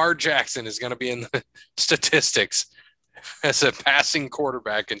 Lamar Jackson is going to be in the statistics as a passing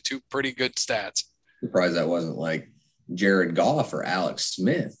quarterback and 2 pretty good stats. Surprised that wasn't like Jared Goff or Alex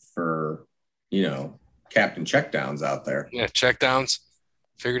Smith for, captain checkdowns out there. Yeah, checkdowns.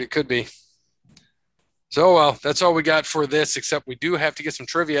 Figured it could be. So, well, that's all we got for this, except we do have to get some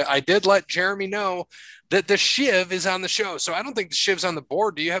trivia. I did let Jeremy know that the Shiv is on the show. So I don't think the Shiv's on the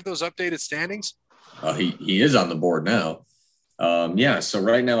board. Do you have those updated standings? He is on the board now. So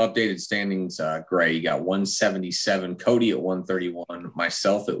right now, updated standings, Gray, you got 177, Cody at 131,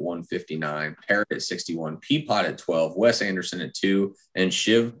 myself at 159, Parrot at 61, Peapod at 12, Wes Anderson at 2, and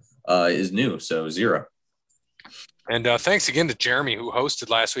Shiv is new, so 0. And thanks again to Jeremy, who hosted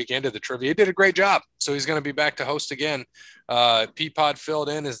last week and did the trivia. He did a great job. So he's going to be back to host again. Peapod filled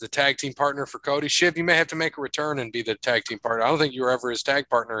in as the tag team partner for Cody. Shiv, you may have to make a return and be the tag team partner. I don't think you were ever his tag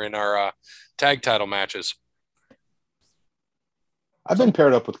partner in our tag title matches. I've been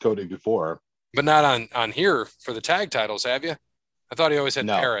paired up with Cody before. But not on here for the tag titles, have you? I thought he always had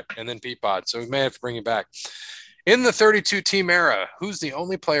Parrot and then Peapod, so we may have to bring you back. In the 32-team era, who's the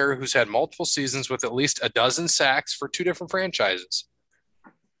only player who's had multiple seasons with at least a dozen sacks for 2 different franchises?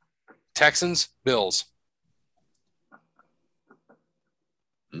 Texans, Bills.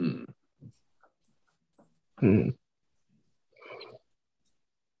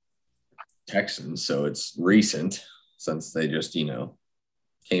 Texans, so it's recent since they just,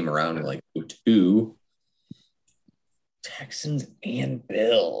 came around in like 2. Texans and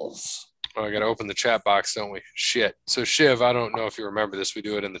Bills. Oh, I got to open the chat box, don't we? Shit. So, Shiv, I don't know if you remember this. We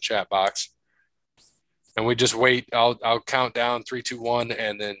do it in the chat box. And we just wait. I'll count down 3, 2, 1,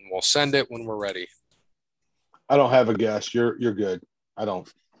 and then we'll send it when we're ready. I don't have a guess. You're good. I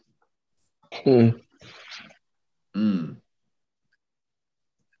don't. Hmm.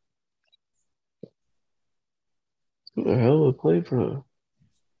 Who the hell would play for the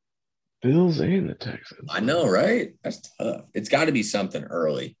Bills and the Texans? I know, right? That's tough. It's got to be something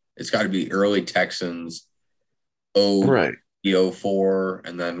early. It's got to be early Texans, right. 04,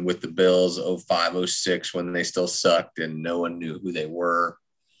 and then with the Bills, 05, 06, when they still sucked and no one knew who they were.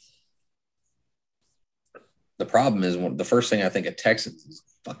 The problem is the first thing I think of Texans is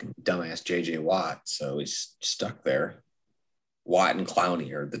fucking dumbass J.J. Watt, so he's stuck there. Watt and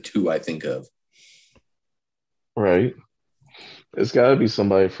Clowney are the 2 I think of. Right. It's got to be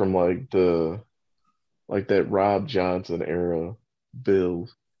somebody from that Rob Johnson era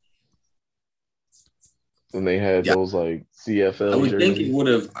Bills. And they had those CFL. I would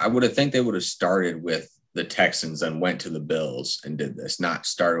think they would have started with the Texans and went to the Bills and did this, not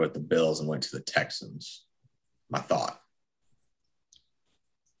started with the Bills and went to the Texans. My thought.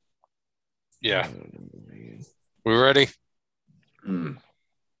 Yeah. We ready? Nope.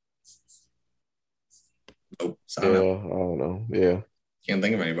 I don't know. Yeah. Can't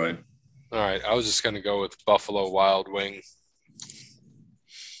think of anybody. All right. I was just going to go with Buffalo Wild Wing.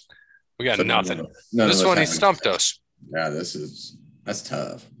 We got nothing. This one, he stumped us. Yeah, that's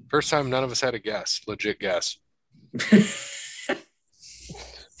tough. First time none of us had a guess. Legit guess. Get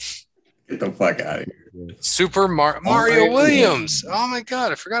the fuck out of here. Mario Williams. Oh, my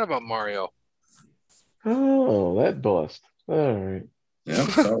God. I forgot about Mario. Oh, that bust. All right. Yeah,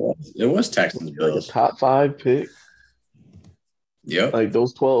 so it was Texans Bills. A top 5 pick. Yep.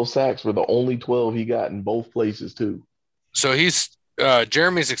 Those 12 sacks were the only 12 he got in both places, too. So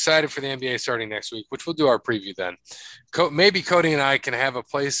Jeremy's excited for the NBA starting next week, which we'll do our preview then. Maybe Cody and I can have a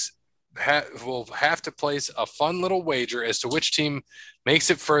place will have to place a fun little wager as to which team makes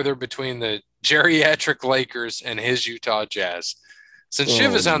it further between the geriatric Lakers and his Utah Jazz. Since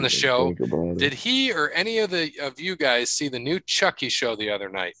Shiv is on the show, did he or any of you guys see the new Chucky show the other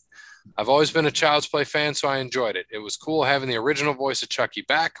night? I've always been a Child's Play fan, so I enjoyed it. It was cool having the original voice of Chucky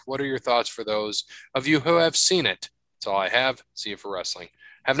back. What are your thoughts for those of you who have seen it? That's all I have. See you for wrestling.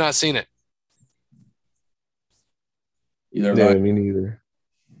 Have not seen it. Yeah, me neither.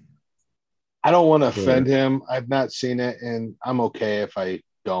 I don't want to offend him. I've not seen it, and I'm okay if I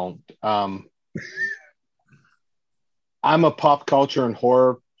don't. I'm a pop culture and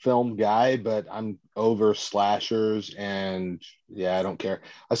horror film guy, but I'm over slashers, and yeah, I don't care.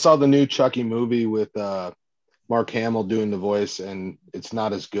 I saw the new Chucky movie with Mark Hamill doing the voice, and it's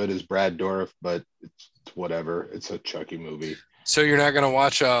not as good as Brad Dourif, but it's whatever. It's a Chucky movie. So you're not going to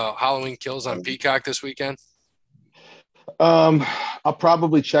watch Halloween Kills on Peacock this weekend? I'll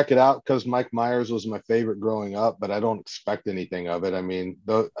probably check it out because Mike Myers was my favorite growing up, but I don't expect anything of it. I mean,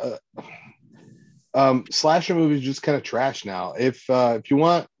 the slasher movies just kind of trash now. If you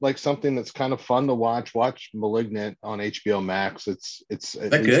want like something that's kind of fun to watch Malignant on HBO Max. It's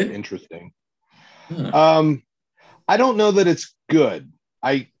at least good? Interesting. I don't know that it's good.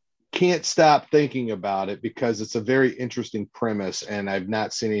 I can't stop thinking about it because it's a very interesting premise, and I've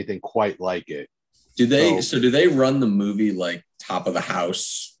not seen anything quite like it. Do they run the movie like top of the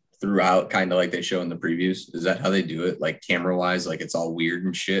house throughout, kind of like they show in the previews? Is that how they do it? Like camera wise, like it's all weird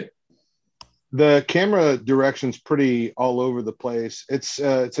and shit? The camera direction's pretty all over the place. It's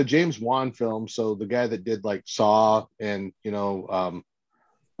a James Wan film. So the guy that did like Saw and,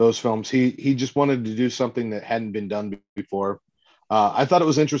 those films, he just wanted to do something that hadn't been done before. I thought it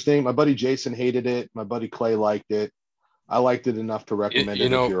was interesting. My buddy Jason hated it. My buddy Clay liked it. I liked it enough to recommend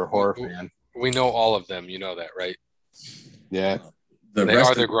it if you're a horror fan. We know all of them. You know that, right? Yeah. The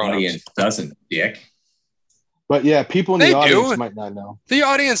rest of the audience doesn't, Dick. But yeah, people in the audience might not know. The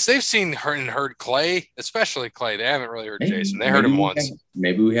audience, they've seen and heard Clay, especially Clay. They haven't really heard Jason. They heard him once.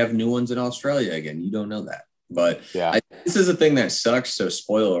 Maybe we have new ones in Australia again. You don't know that. But yeah, this is a thing that sucks. So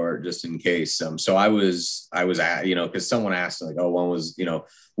spoiler alert, just in case. So I was at, because someone asked like, oh,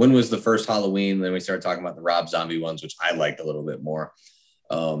 when was the first Halloween? Then we started talking about the Rob Zombie ones, which I liked a little bit more.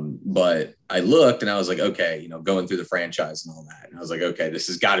 But I looked and I was like, okay, going through the franchise and all that. And I was like, okay, this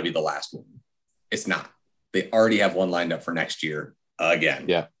has got to be the last one. It's not. They already have one lined up for next year again.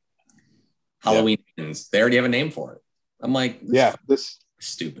 Yeah. Halloween Ends. They already have a name for it. I'm like, this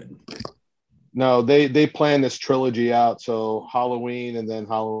stupid. No, they plan this trilogy out. So Halloween and then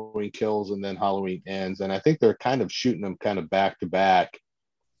Halloween Kills and then Halloween Ends. And I think they're kind of shooting them kind of back to back.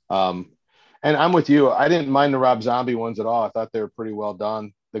 And I'm with you. I didn't mind the Rob Zombie ones at all. I thought they were pretty well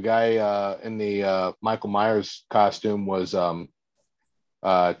done. The guy in the Michael Myers costume was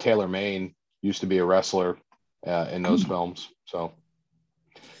Taylor Mane, used to be a wrestler in those films. So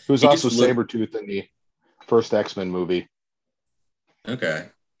he was also Sabretooth in the first X-Men movie. Okay.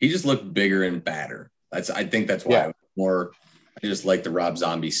 He just looked bigger and badder. I think that's why I just like the Rob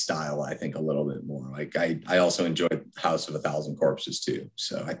Zombie style, I think, a little bit more. Like I also enjoyed House of a Thousand Corpses too.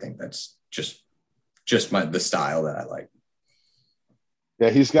 So I think that's just the style that I like. Yeah,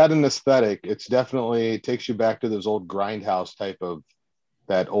 he's got an aesthetic. It's definitely takes you back to those old Grindhouse type of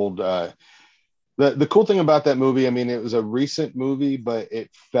that old the cool thing about that movie, I mean, it was a recent movie, but it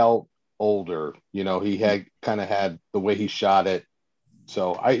felt older. He had the way he shot it.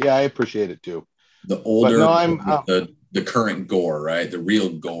 So I appreciate it too. The older, the current gore, right? The real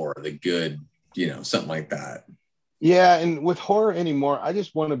gore, the good, something like that. Yeah, and with horror anymore, I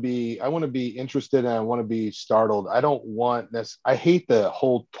want to be interested and I want to be startled. I don't want this. I hate the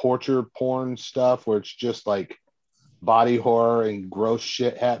whole torture porn stuff where it's just like body horror and gross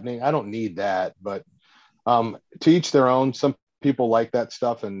shit happening. I don't need that, but to each their own. Some people like that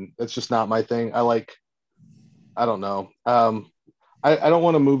stuff, and it's just not my thing. I don't know. I don't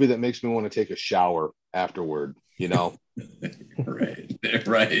want a movie that makes me want to take a shower afterward, Right.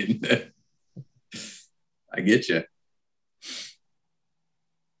 I get you.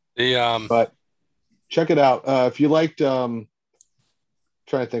 But check it out. If you liked, trying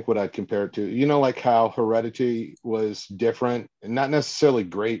to think what I'd compare it to. Like how Heredity was different, and not necessarily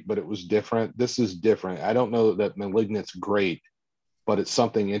great, but it was different. This is different. I don't know that Malignant's great, but it's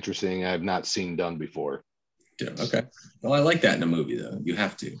something interesting I've not seen done before. Okay. Well, I like that in a movie, though. You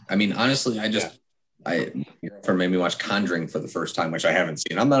have to. I mean, honestly, my girlfriend made me watch Conjuring for the first time, which I haven't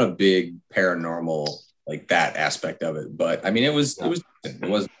seen. I'm not a big paranormal like that aspect of it, but I mean, it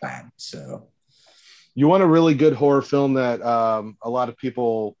wasn't bad. So, you want a really good horror film that a lot of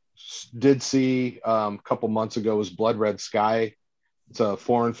people did see a couple months ago was Blood Red Sky. It's a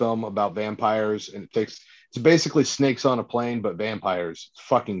foreign film about vampires, and it's basically snakes on a plane, but vampires. It's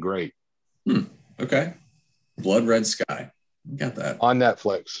fucking great. Okay. Blood Red Sky. Got that. On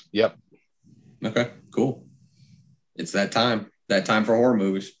Netflix. Yep. Okay, cool. It's that time. That time for horror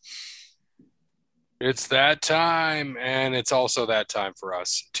movies. It's that time, and it's also that time for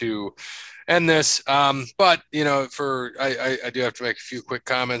us to end this. But you know, I do have to make a few quick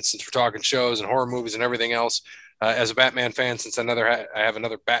comments since we're talking shows and horror movies and everything else. As a Batman fan, since I have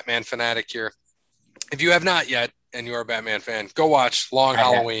another Batman fanatic here. If you have not yet, and you are a Batman fan, go watch Long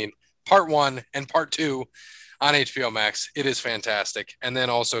Halloween Part 1 and Part 2 on HBO Max. It is fantastic. And then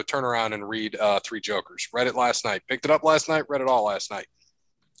also turn around and read Three Jokers. Read it last night. Picked it up last night. Read it all last night.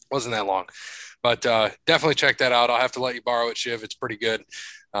 Wasn't that long. But definitely check that out. I'll have to let you borrow it, Shiv. It's pretty good.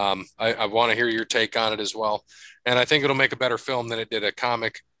 I want to hear your take on it as well. And I think it'll make a better film than it did a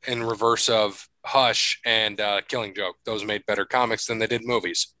comic in reverse of Hush and Killing Joke. Those made better comics than they did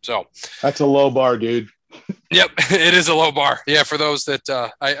movies. So that's a low bar, dude. Yep, it is a low bar. Yeah, for those that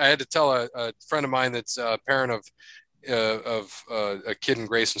I had to tell a friend of mine that's a parent of a kid in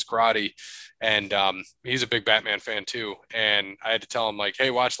Grayson's Karate, and he's a big Batman fan too. And I had to tell him like, "Hey,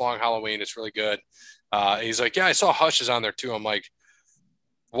 watch Long Halloween. It's really good." He's like, "Yeah, I saw Hush is on there too." I'm like,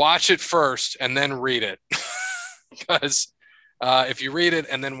 "Watch it first and then read it, because if you read it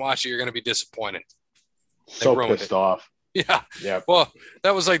and then watch it, you're going to be disappointed." So pissed off. Yeah. Yeah. Well,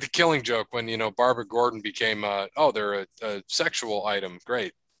 that was like the Killing Joke when, Barbara Gordon became, they're a sexual item.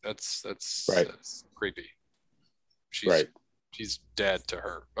 Great. That's right. That's creepy. She's dead to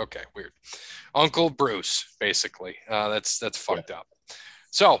her. Okay. Weird. Uncle Bruce, basically. That's fucked up.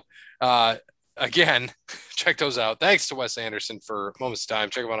 So, again, check those out. Thanks to Wes Anderson for Moments of Time.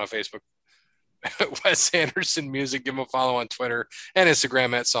 Check him out on Facebook. Wes Anderson Music. Give him a follow on Twitter and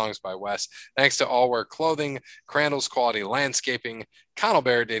Instagram at Songs by Wes. Thanks to All Wear Clothing, Crandall's Quality Landscaping, Connell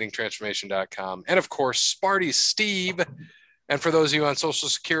Bear, DatingTransformation.com, and of course, Sparty Steve. And for those of you on Social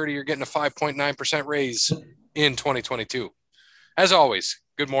Security, you're getting a 5.9% raise in 2022. As always,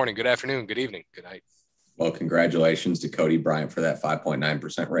 good morning, good afternoon, good evening, good night. Well, congratulations to Cody Bryant for that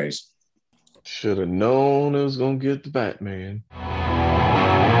 5.9% raise. Should have known it was going to get the Batman.